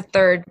Monday's the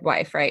third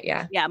wife, right?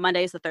 Yeah. Yeah,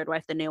 Monday's the third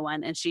wife, the new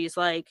one. And she's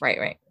like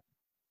right.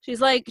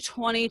 She's like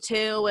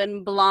 22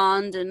 and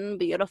blonde and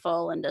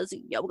beautiful and does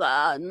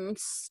yoga and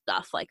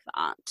stuff like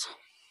that.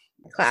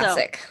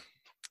 Classic. So,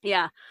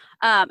 yeah.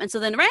 And so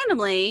then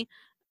randomly,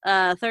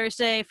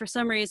 Thursday, for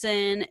some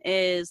reason,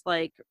 is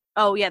like,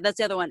 oh, yeah, that's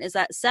the other one, is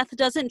that Seth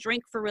doesn't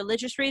drink for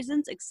religious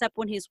reasons except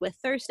when he's with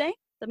Thursday,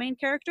 the main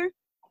character.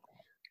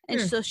 And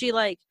so she,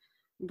 like,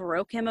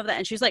 broke him of that.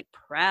 And she's, like,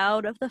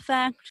 proud of the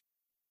fact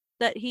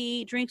that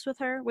he drinks with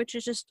her, which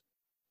is just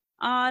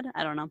odd.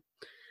 I don't know.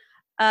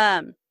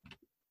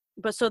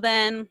 But so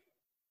then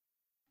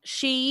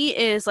she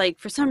is like,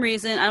 for some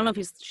reason, I don't know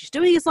if she's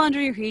doing his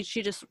laundry or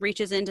she just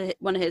reaches into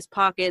one of his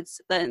pockets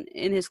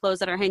in his clothes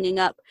that are hanging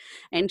up,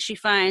 and she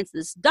finds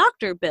this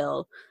doctor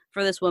bill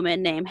for this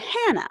woman named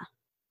Hannah.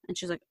 And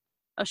she's like,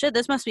 oh shit,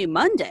 this must be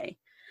Monday,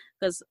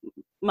 because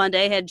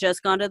Monday had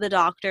just gone to the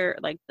doctor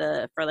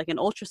for an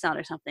ultrasound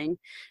or something.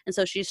 And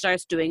so she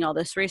starts doing all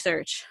this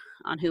research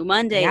on who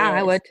Monday is. Yeah,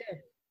 I would too.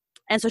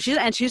 And so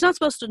she's not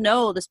supposed to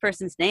know this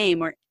person's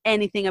name or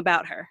anything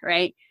about her,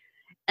 right?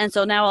 And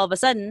so now all of a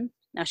sudden,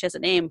 now she has a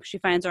name. She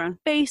finds her on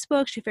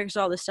Facebook. She figures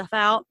all this stuff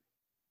out.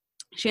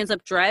 She ends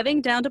up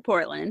driving down to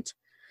Portland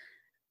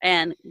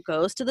and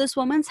goes to this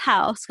woman's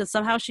house because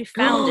somehow she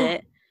found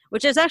it,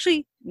 which is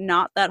actually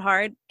not that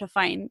hard to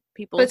find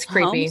people's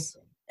homes. Creepy.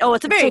 Oh,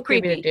 it's very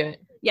creepy to do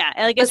it. Yeah,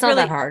 like it's not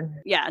really that hard.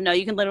 Yeah, no,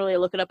 you can literally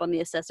look it up on the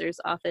assessor's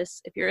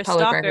office. If you're a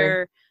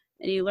stalker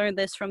and you learned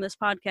this from this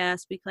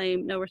podcast, we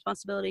claim no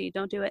responsibility.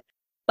 Don't do it.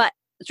 But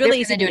it's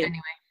really easy to do it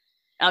anyway.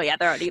 Oh yeah,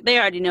 they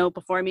already know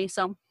before me,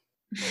 so.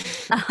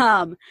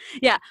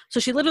 Yeah,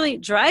 so she literally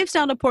drives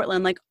down to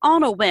Portland like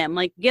on a whim,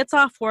 like gets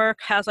off work,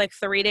 has like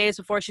 3 days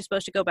before she's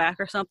supposed to go back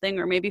or something,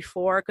 or maybe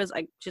 4 because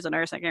she's a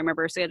nurse, I can't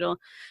remember her schedule.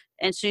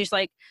 And she's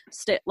like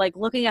like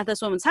looking at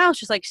this woman's house,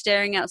 she's like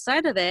staring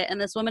outside of it, and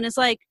this woman is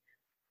like,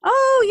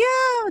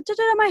 oh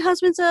yeah, my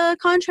husband's a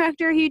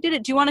contractor, he did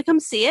it, do you want to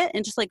come see it?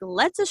 And just like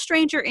lets a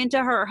stranger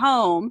into her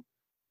home.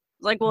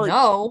 Like, well,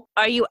 no,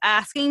 are you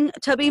asking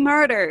to be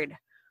murdered?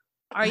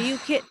 Are you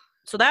kidding?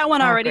 So that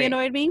one already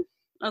annoyed me.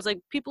 I was like,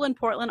 people in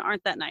Portland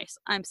aren't that nice.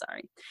 I'm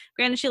sorry.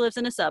 Granted, she lives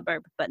in a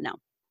suburb, but no,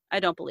 I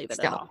don't believe it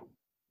at all.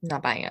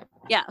 Not buying it.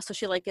 Yeah, so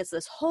she like gets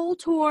this whole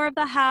tour of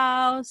the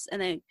house and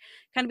they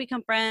kind of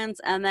become friends.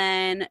 And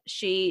then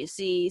she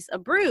sees a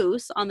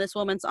bruise on this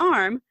woman's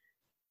arm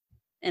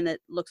and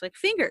it looks like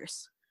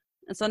fingers.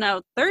 And so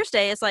now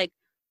Thursday is like,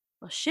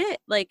 well, shit,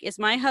 like, is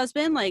my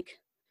husband, like,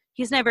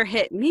 he's never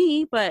hit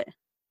me, but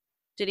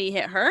did he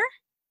hit her?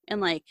 And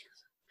like,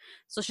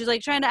 so she's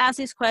like trying to ask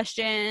these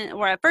questions,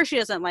 or at first she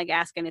doesn't like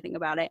ask anything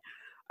about it.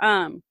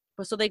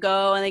 But so they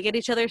go and they get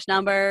each other's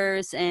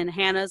numbers, and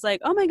Hannah's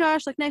like, oh my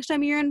gosh, like next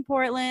time you're in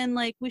Portland,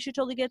 like we should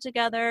totally get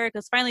together.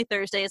 Because finally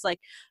Thursday is like,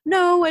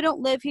 no, I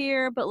don't live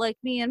here, but like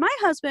me and my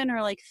husband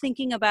are like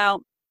thinking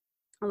about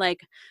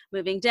like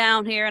moving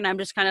down here, and I'm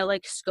just kind of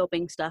like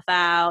scoping stuff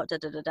out,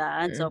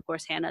 And so of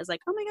course Hannah is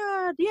like, oh my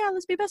god, yeah,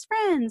 let's be best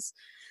friends.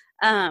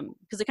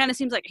 Because it kind of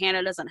seems like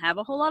Hannah doesn't have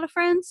a whole lot of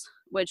friends,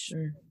 which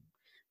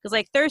because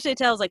like Thursday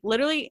tells like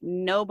literally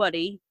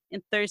nobody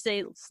in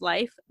Thursday's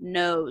life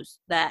knows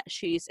that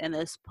she's in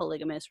this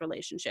polygamous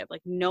relationship.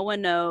 Like no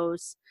one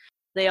knows.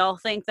 They all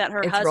think that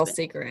her husband. It's real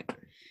secret.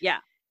 Yeah.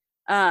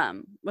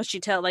 What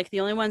she tell like the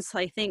only ones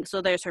I think,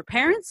 so there's her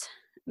parents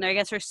And I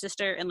guess her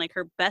sister and like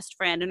her best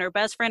friend, and her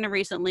best friend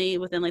recently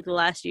within like the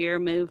last year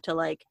moved to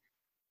like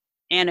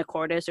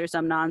Anacortes or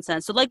some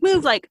nonsense. So like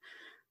moved like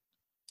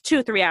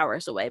 2-3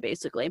 hours away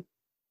basically.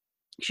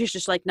 She's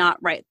just like not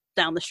right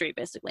down the street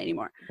basically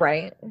anymore.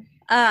 Right.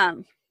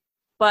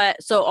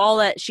 But so all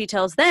that she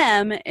tells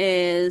them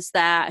is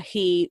that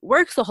he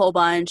works a whole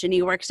bunch and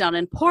he works down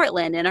in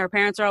Portland, and her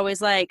parents are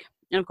always like,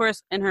 and of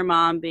course, and her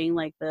mom being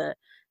like the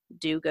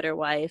do-gooder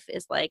wife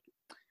is like,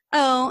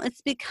 oh,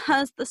 it's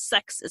because the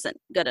sex isn't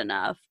good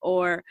enough,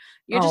 or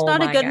you're just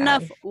not a good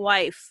enough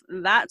wife.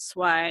 That's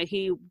why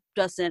he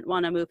doesn't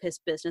want to move his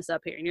business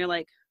up here. And you're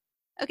like,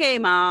 okay,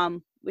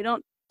 mom, we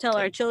don't tell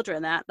our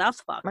children that.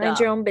 That's fucked up. Mind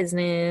your own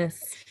business.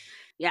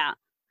 Yeah.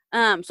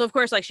 So of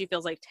course, like she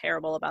feels like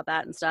terrible about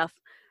that and stuff.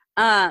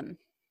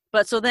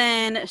 But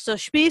so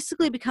she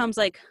basically becomes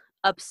like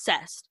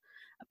obsessed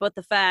about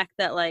the fact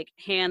that like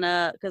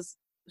Hannah, because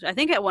I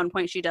think at one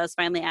point she does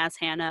finally ask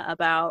Hannah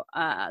about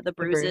the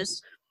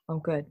bruises. Oh,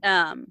 good.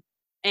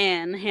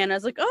 And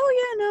Hannah's like,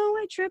 oh yeah,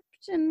 no, I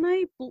tripped and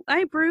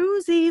I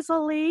bruise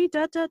easily.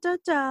 Da da da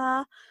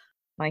da.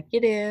 Like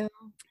you do.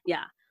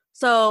 Yeah.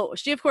 So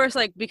she of course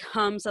like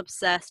becomes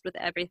obsessed with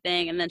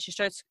everything, and then she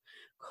starts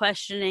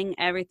questioning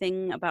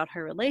everything about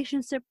her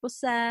relationship with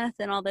Seth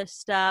and all this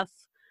stuff.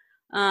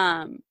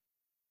 And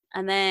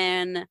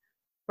then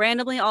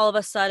randomly all of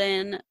a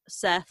sudden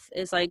Seth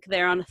is like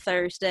there on a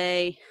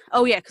Thursday.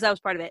 Oh yeah, because that was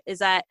part of it, is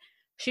that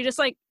she just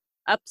like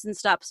ups and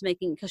stops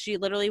making, because she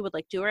literally would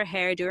like do her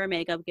hair, do her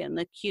makeup, get in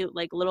the cute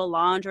like little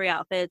laundry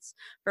outfits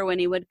for when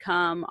he would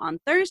come on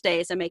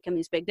Thursdays and make him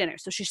these big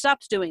dinners. So she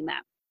stops doing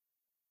that.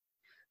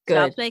 Good.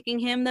 Stops making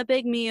him the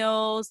big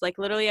meals. Like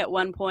literally at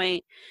one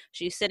point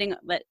she's sitting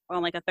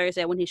on like a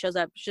Thursday when he shows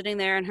up, sitting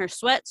there in her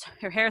sweats,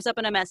 her hair's up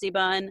in a messy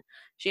bun,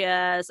 she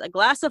has a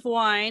glass of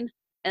wine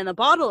and a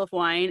bottle of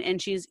wine,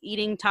 and she's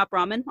eating top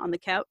ramen on the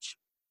couch.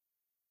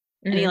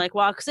 And he like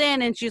walks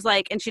in and she's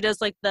like, and she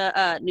does like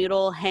the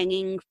noodle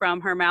hanging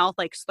from her mouth,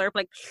 like slurp,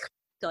 like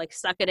to like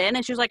suck it in.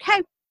 And she was like,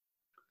 hey,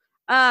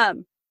 I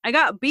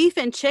got beef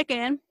and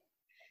chicken.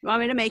 You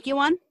want me to make you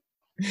one?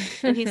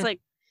 And he's like,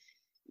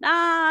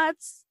 nah,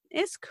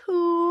 it's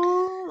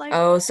cool. Like,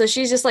 oh, so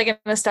she's just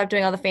like gonna stop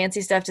doing all the fancy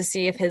stuff to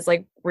see if his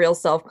like real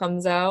self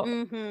comes out.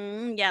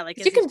 Yeah,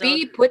 like you can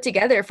be put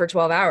together for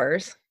 12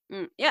 hours.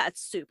 Yeah,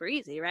 it's super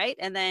easy, right?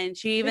 And then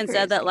she even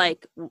said that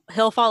like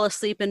he'll fall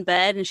asleep in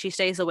bed and she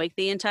stays awake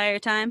the entire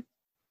time,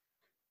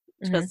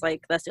 because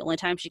like that's the only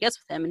time she gets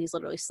with him, and he's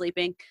literally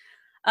sleeping.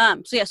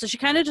 So yeah, so she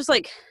kind of just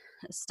like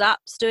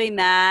stops doing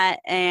that,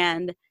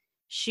 and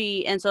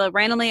so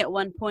randomly at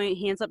one point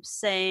he ends up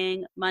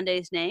saying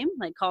Monday's name,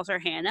 like calls her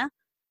Hannah,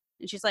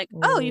 and she's like,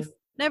 oh, you've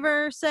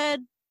never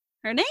said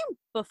her name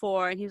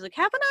before. And he's like,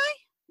 haven't I?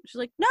 She's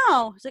like,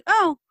 no. He's like,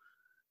 oh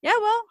yeah,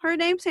 well, her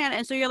name's Hannah.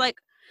 And so you're like,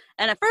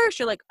 and at first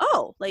you're like,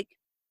 oh, like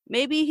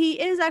maybe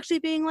he is actually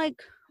being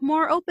like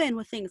more open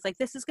with things, like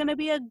this is going to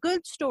be a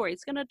good story,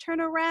 it's going to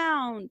turn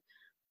around.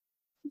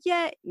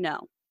 Yeah,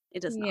 no,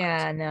 it does not.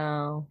 Yeah,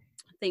 no,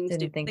 things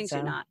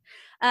do not.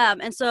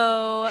 And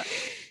so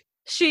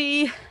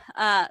she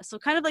so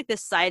kind of like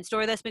this side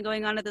story that's been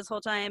going on at this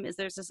whole time is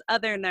there's this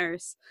other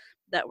nurse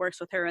that works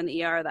with her in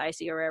the ER, the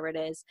ICU, or wherever it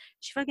is.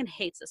 She fucking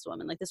hates this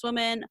woman. Like this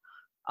woman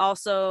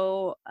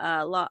also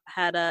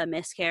had a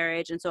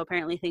miscarriage, and so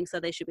apparently thinks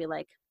that they should be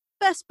like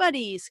best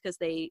buddies, because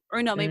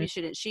maybe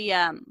she didn't. She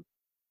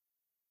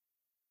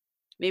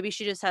maybe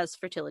she just has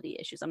fertility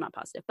issues. I'm not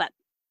positive, but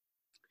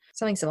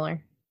something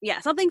similar. Yeah,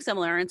 something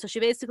similar. And so she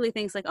basically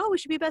thinks like, oh, we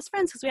should be best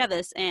friends because we have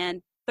this.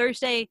 And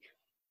Thursday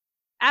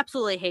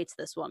absolutely hates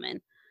this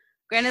woman.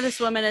 Granted, this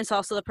woman is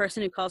also the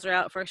person who calls her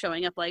out for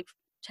showing up like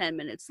 10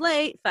 minutes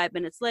late, 5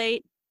 minutes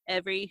late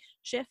every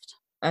shift.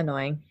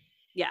 Annoying.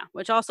 Yeah,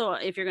 which also,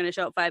 if you're going to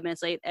show up 5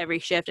 minutes late every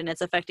shift and it's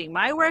affecting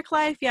my work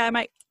life, yeah, I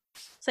might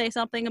say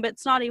something a bit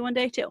snotty one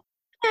day too.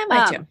 Yeah, I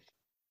might too.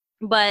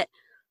 But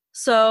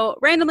so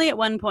randomly at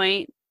one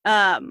point,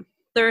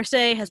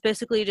 Thursday has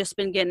basically just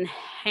been getting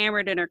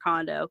hammered in her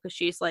condo because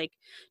she's like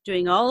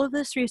doing all of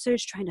this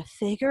research, trying to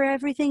figure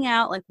everything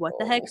out, like what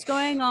the heck's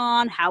going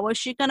on, how is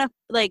she gonna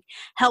like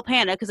help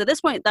Hannah, because at this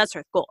point that's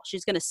her goal,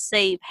 she's gonna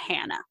save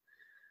Hannah.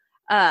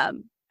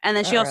 And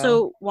then she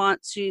also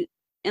wants to,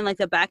 in like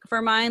the back of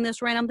her mind,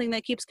 this random thing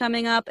that keeps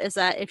coming up is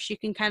that if she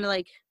can kind of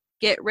like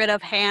get rid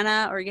of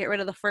Hannah or get rid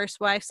of the first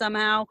wife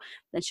somehow,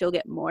 then she'll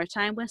get more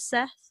time with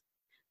Seth.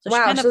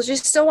 So so she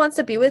still wants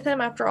to be with him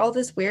after all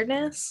this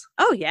weirdness?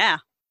 Oh yeah.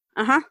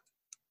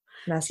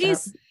 Messed up.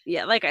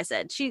 Yeah, like I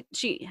said, she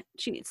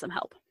needs some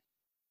help.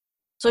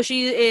 So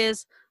she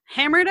is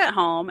hammered at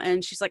home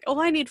and she's like, oh,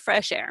 I need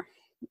fresh air.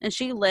 And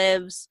she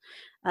lives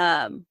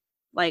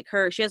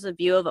she has a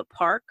view of a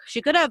park.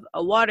 She could have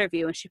a water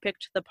view, and she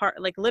picked the park,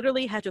 like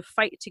literally had to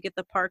fight to get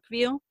the park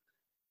view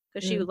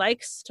because she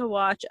likes to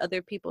watch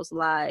other people's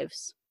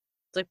lives.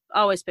 It's like,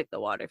 always pick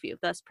the water view.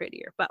 That's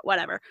prettier, but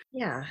whatever.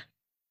 Yeah.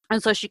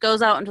 And so she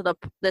goes out into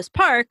this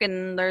park,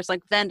 and there's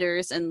like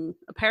vendors, and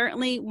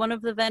apparently one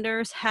of the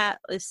vendors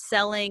is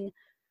selling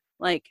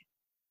like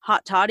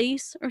hot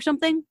toddies or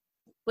something,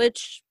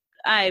 which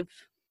I've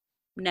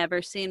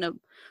never seen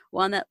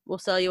one that will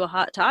sell you a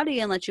hot toddy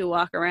and let you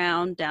walk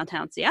around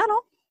downtown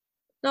Seattle.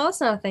 No,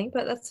 that's not a thing,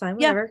 but that's fine.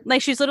 Yeah, Whatever.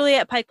 like she's literally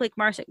at Pike Lake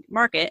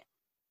Market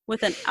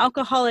with an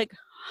alcoholic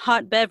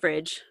hot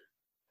beverage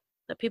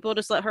that people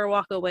just let her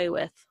walk away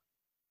with.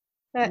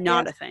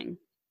 Not a thing.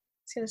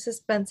 It's gonna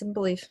suspend some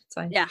belief. It's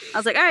fine. Yeah, I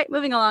was like, all right,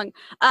 moving along.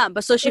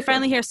 But so she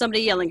finally hears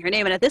somebody yelling her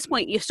name, and at this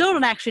point, you still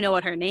don't actually know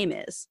what her name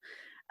is.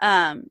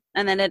 And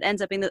then it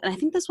ends up being, and I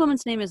think this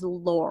woman's name is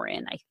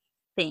Lauren. I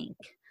think.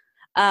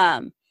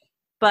 And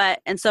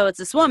so it's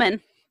this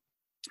woman,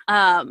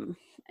 and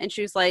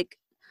she was like,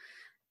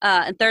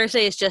 and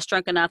Thursday is just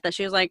drunk enough that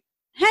she was like,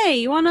 hey,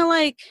 you want to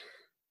like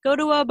go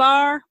to a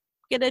bar,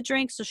 get a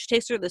drink? So she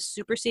takes her to this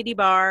super seedy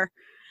bar,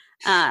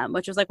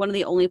 which was like one of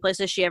the only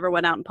places she ever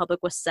went out in public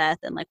with Seth.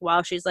 And like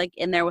while she's like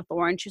in there with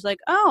Lauren, she's like,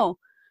 oh,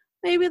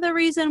 maybe the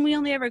reason we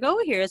only ever go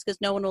here is because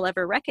no one will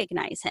ever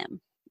recognize him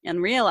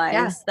and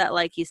realize that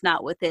like he's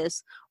not with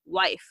his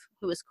wife,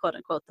 who is quote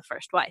unquote the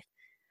first wife.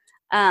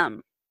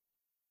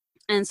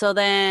 And so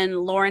then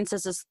Lauren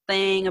says this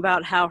thing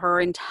about how her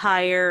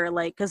entire,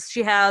 like, because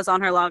she has on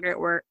her logger at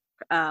work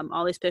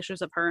all these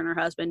pictures of her and her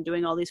husband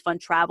doing all these fun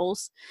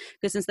travels.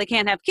 Because since they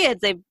can't have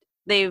kids,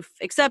 they've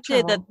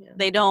accepted that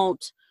they're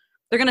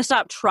going to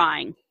stop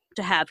trying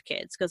to have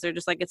kids because they're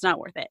just like, it's not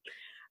worth it.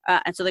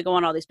 And so they go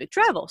on all these big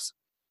travels.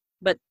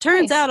 But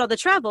turns out all the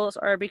travels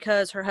are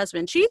because her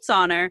husband cheats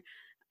on her.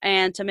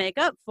 And to make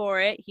up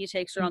for it, he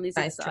takes her on these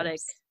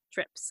exotic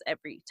trips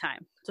every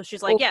time. So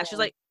she's like, she's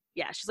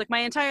like,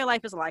 my entire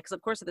life is a lie. Because,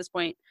 of course, at this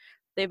point,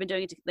 they've been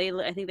doing it.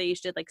 I think they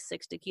each did like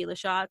 6 tequila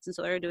shots. And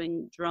so they're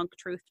doing drunk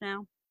truth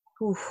now.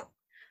 Oof.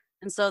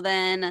 And so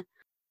then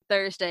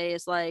Thursday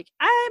is like,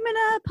 I'm in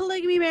a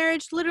polygamy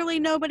marriage.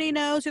 Literally nobody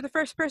knows. You're the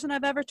first person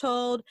I've ever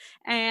told.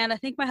 And I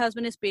think my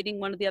husband is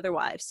beating one of the other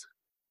wives.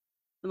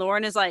 And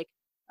Lauren is like,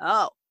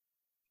 oh.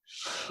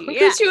 Shit.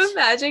 Could you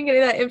imagine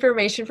getting that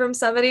information from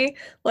somebody?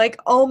 Like,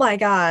 oh my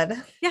God.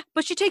 Yeah,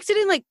 but she takes it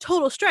in like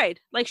total stride.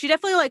 Like she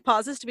definitely like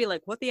pauses to be like,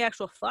 what the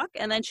actual fuck?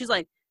 And then she's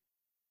like,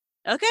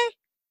 okay.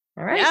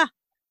 All right. Yeah.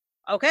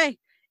 Okay.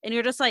 And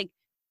you're just like,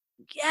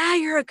 yeah,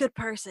 you're a good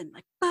person.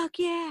 Like, fuck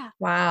yeah.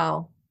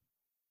 Wow.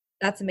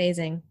 That's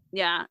amazing.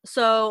 Yeah.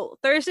 So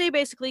Thursday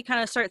basically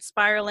kind of starts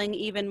spiraling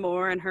even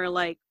more in her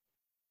like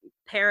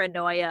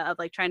paranoia of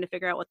like trying to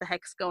figure out what the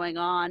heck's going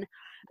on.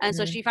 And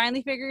so she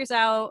finally figures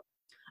out,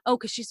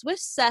 because she's with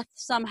Seth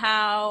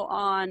somehow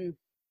on,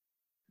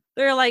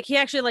 they're like, he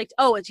actually like,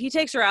 he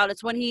takes her out.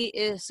 It's when he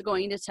is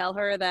going to tell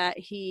her that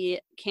he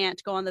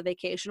can't go on the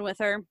vacation with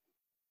her.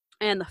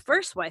 And the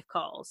first wife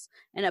calls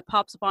and it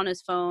pops up on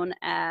his phone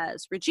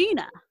as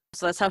Regina.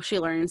 So that's how she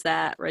learns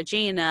that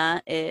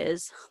Regina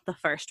is the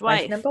first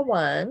wife. Number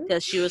one.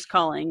 Because she was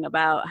calling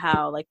about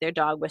how like their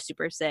dog was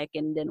super sick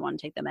and didn't want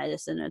to take the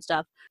medicine and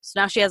stuff.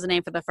 So now she has a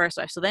name for the first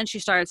wife. So then she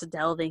starts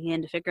delving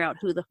in to figure out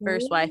who the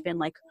first wife and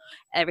like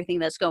everything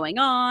that's going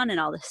on and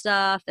all this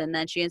stuff. And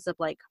then she ends up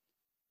like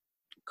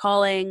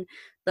calling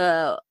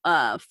the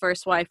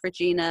first wife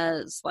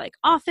Regina's like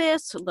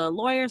office, the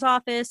lawyer's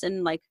office,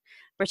 and like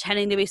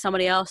pretending to be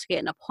somebody else to get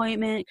an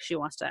appointment because she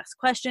wants to ask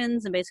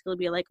questions and basically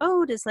be like,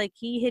 oh, does like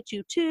he hit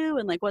you too?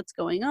 And like, what's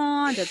going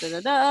on?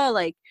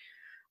 Like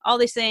all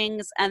these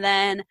things. And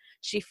then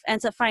she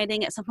ends up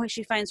finding, at some point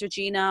she finds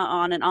Regina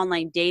on an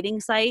online dating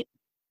site.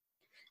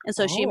 And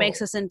so she makes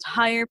this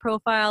entire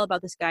profile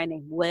about this guy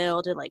named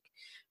Will to like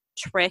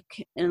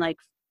trick and like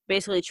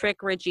basically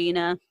trick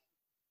Regina,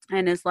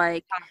 and is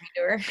like,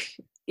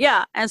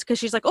 yeah, and it's because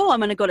she's like, oh, I'm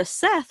going to go to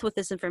Seth with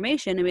this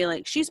information and be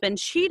like, she's been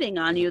cheating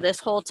on you this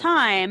whole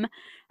time,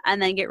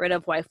 and then get rid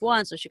of wife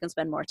one so she can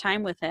spend more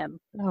time with him.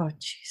 Oh,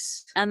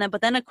 jeez. And then, but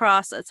then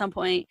across at some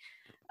point,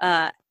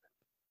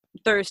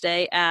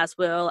 Thursday, as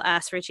Will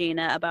asks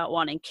Regina about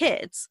wanting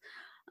kids.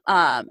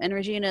 And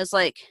Regina's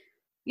like,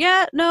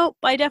 yeah, no,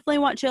 I definitely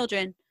want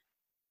children.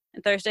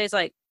 And Thursday's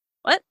like,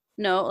 what?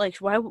 No, like,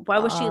 why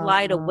would she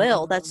lie to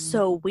Will? That's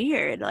so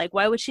weird. Like,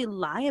 why would she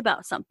lie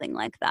about something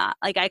like that?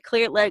 Like,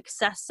 like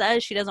Seth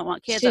says she doesn't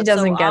want kids. She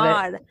doesn't get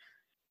odd. it.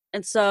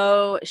 And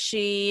so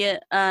she,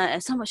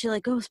 at some point, she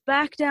like goes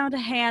back down to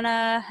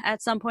Hannah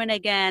at some point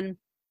again.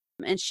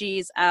 And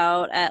she's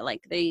out at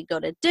like, they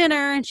go to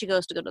dinner and she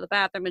goes to go to the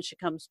bathroom and she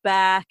comes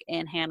back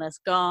and Hannah's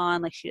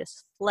gone. Like, she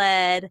just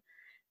fled.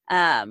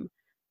 And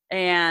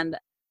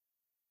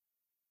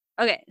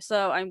okay,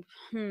 so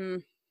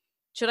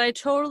should I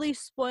totally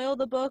spoil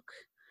the book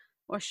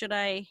or should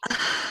I?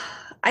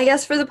 I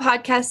guess for the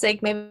podcast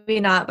sake,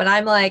 maybe not, but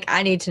I'm like,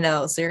 I need to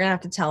know. So you're going to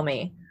have to tell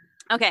me.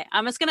 Okay.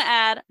 I'm just going to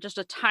add just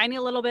a tiny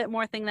little bit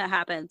more thing that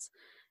happens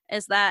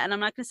is that, and I'm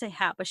not going to say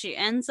how, but she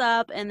ends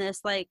up in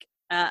this like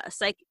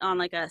psych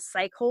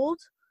hold.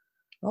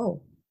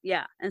 Oh.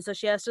 Yeah. And so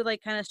she has to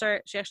like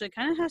she actually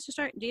kind of has to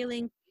start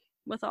dealing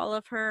with all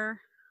of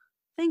her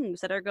things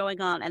that are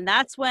going on. And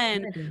that's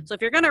when, so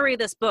if you're going to read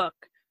this book,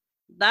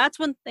 that's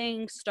when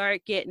things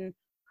start getting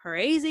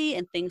crazy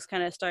and things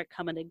kind of start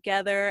coming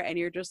together and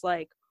you're just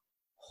like,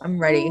 I'm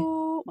ready.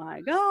 Oh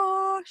my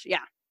gosh. Yeah,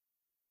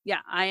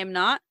 I am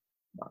not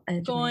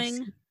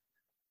going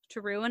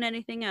to ruin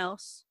anything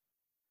else.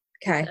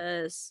 Okay.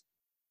 Because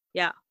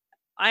Yeah.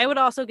 I would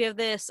also give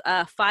this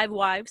 5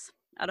 wives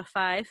out of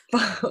 5.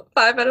 5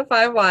 out of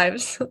 5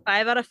 wives.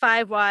 5 out of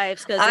 5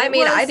 wives, because I it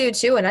mean, I was, do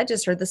too, and I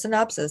just heard the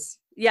synopsis.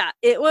 yeah,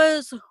 it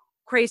was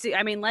crazy.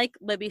 I mean, like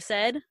Libby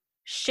said,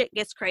 shit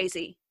gets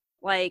crazy.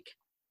 Like,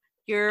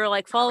 you're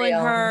like following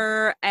Real.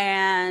 her,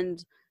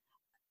 and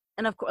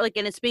of course, like,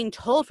 and it's being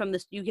told from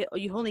this, you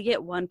only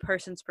get one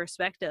person's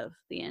perspective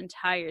the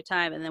entire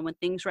time, and then when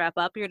things wrap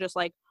up, you're just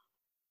like,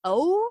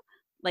 oh,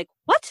 like,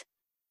 what?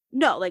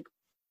 No, like,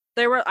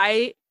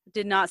 I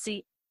did not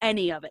see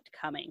any of it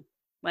coming.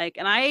 Like,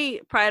 and I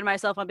pride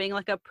myself on being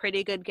like a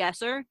pretty good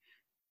guesser.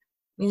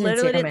 You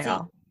Literally didn't at see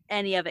all.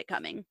 any of it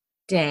coming.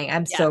 Dang,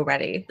 I'm Yeah. so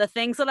ready. The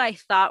things that I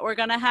thought were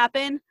gonna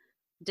happen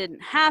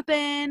didn't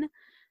happen.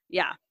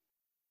 Yeah.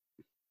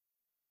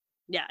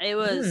 Yeah, it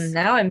was.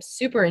 Now I'm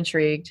super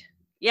intrigued.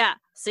 Yeah,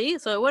 see?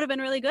 So it would have been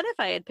really good if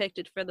I had picked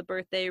it for the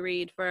birthday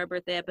read for our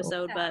birthday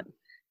episode, Yeah. but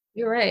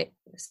You're right.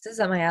 This is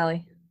up my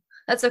alley.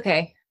 That's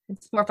okay.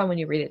 It's more fun when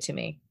you read it to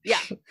me. yeah.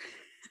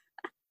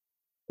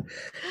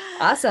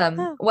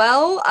 Awesome.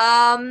 Well,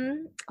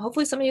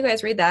 hopefully some of you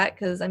guys read that,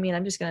 because I mean,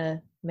 I'm just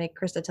gonna make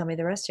Krista tell me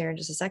the rest here in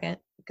just a second,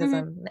 because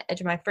I'm on the edge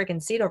of my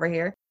freaking seat over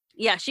here.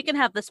 Yeah, she can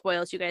have the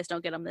spoils. You guys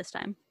don't get them this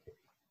time.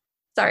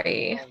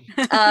 Sorry.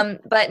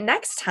 But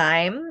next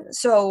time,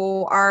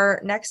 so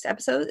our next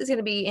episode is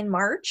gonna be in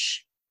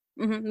March.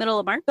 Middle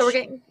of March. So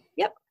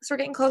we're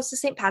getting close to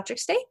St.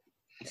 Patrick's Day.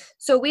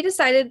 So we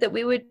decided that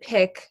we would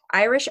pick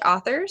Irish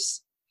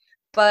authors,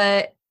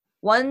 but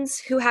ones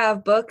who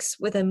have books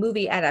with a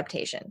movie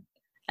adaptation.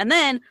 And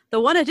then the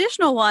one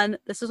additional one,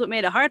 this is what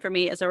made it hard for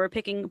me, is that we're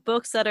picking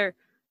books that are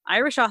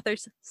Irish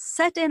authors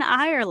set in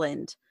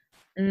Ireland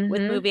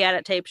with movie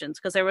adaptations.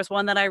 Because there was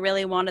one that I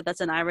really wanted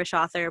that's an Irish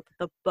author, but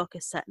the book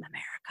is set in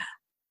America.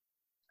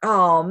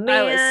 Oh, man.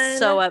 I was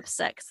so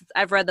upset, 'cause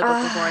I've read the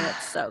book before and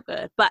it's so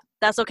good. But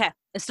that's okay.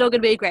 It's still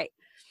going to be great.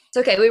 It's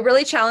okay. We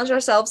really challenged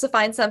ourselves to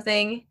find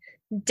something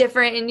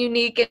different and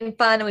unique and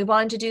fun, and we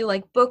wanted to do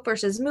like book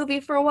versus movie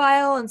for a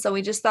while, and so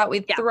we just thought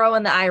we'd throw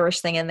in the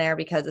Irish thing in there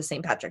because of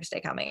St. Patrick's Day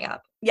coming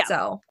up. Yeah,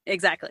 so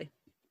exactly.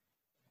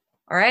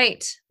 All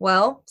right,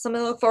 well,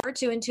 something to look forward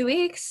to in 2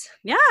 weeks.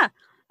 Yeah,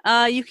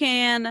 you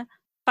can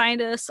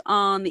find us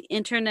on the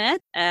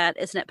internet at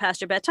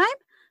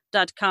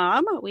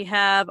isn'titpastourbedtime.com. We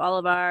have all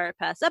of our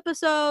past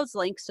episodes,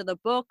 links to the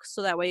books,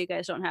 so that way you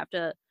guys don't have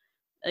to,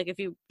 like, if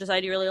you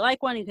decide you really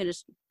like one, you can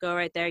just go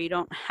right there. You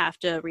don't have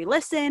to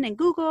re-listen and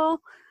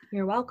Google.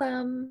 You're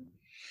welcome.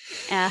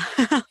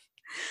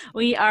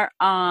 We are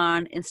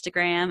on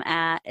Instagram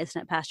at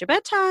Isn't It Past Your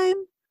Bedtime,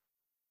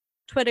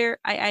 Twitter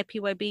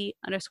IIPYB_pod,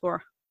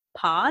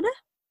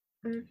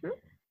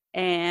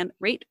 and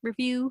rate,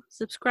 review,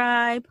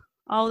 subscribe,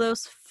 all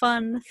those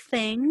fun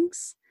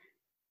things.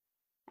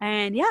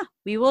 And yeah,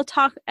 we will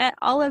talk at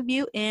all of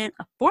you in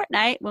a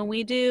fortnight when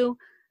we do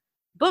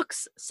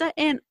books set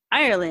in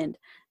Ireland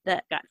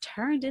that got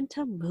turned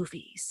into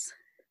movies.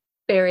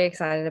 Very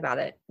excited about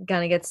it.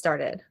 Gonna get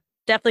started.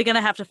 Definitely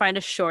gonna have to find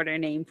a shorter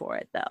name for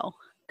it though,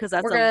 because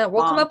that's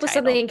we'll come up with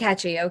title. something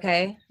catchy.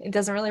 Okay, it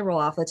doesn't really roll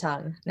off the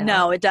tongue.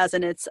 No, it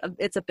doesn't. It's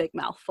a big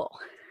mouthful.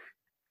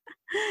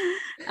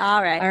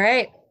 All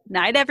right.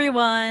 Night,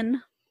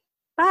 everyone.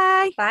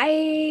 Bye.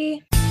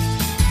 Bye.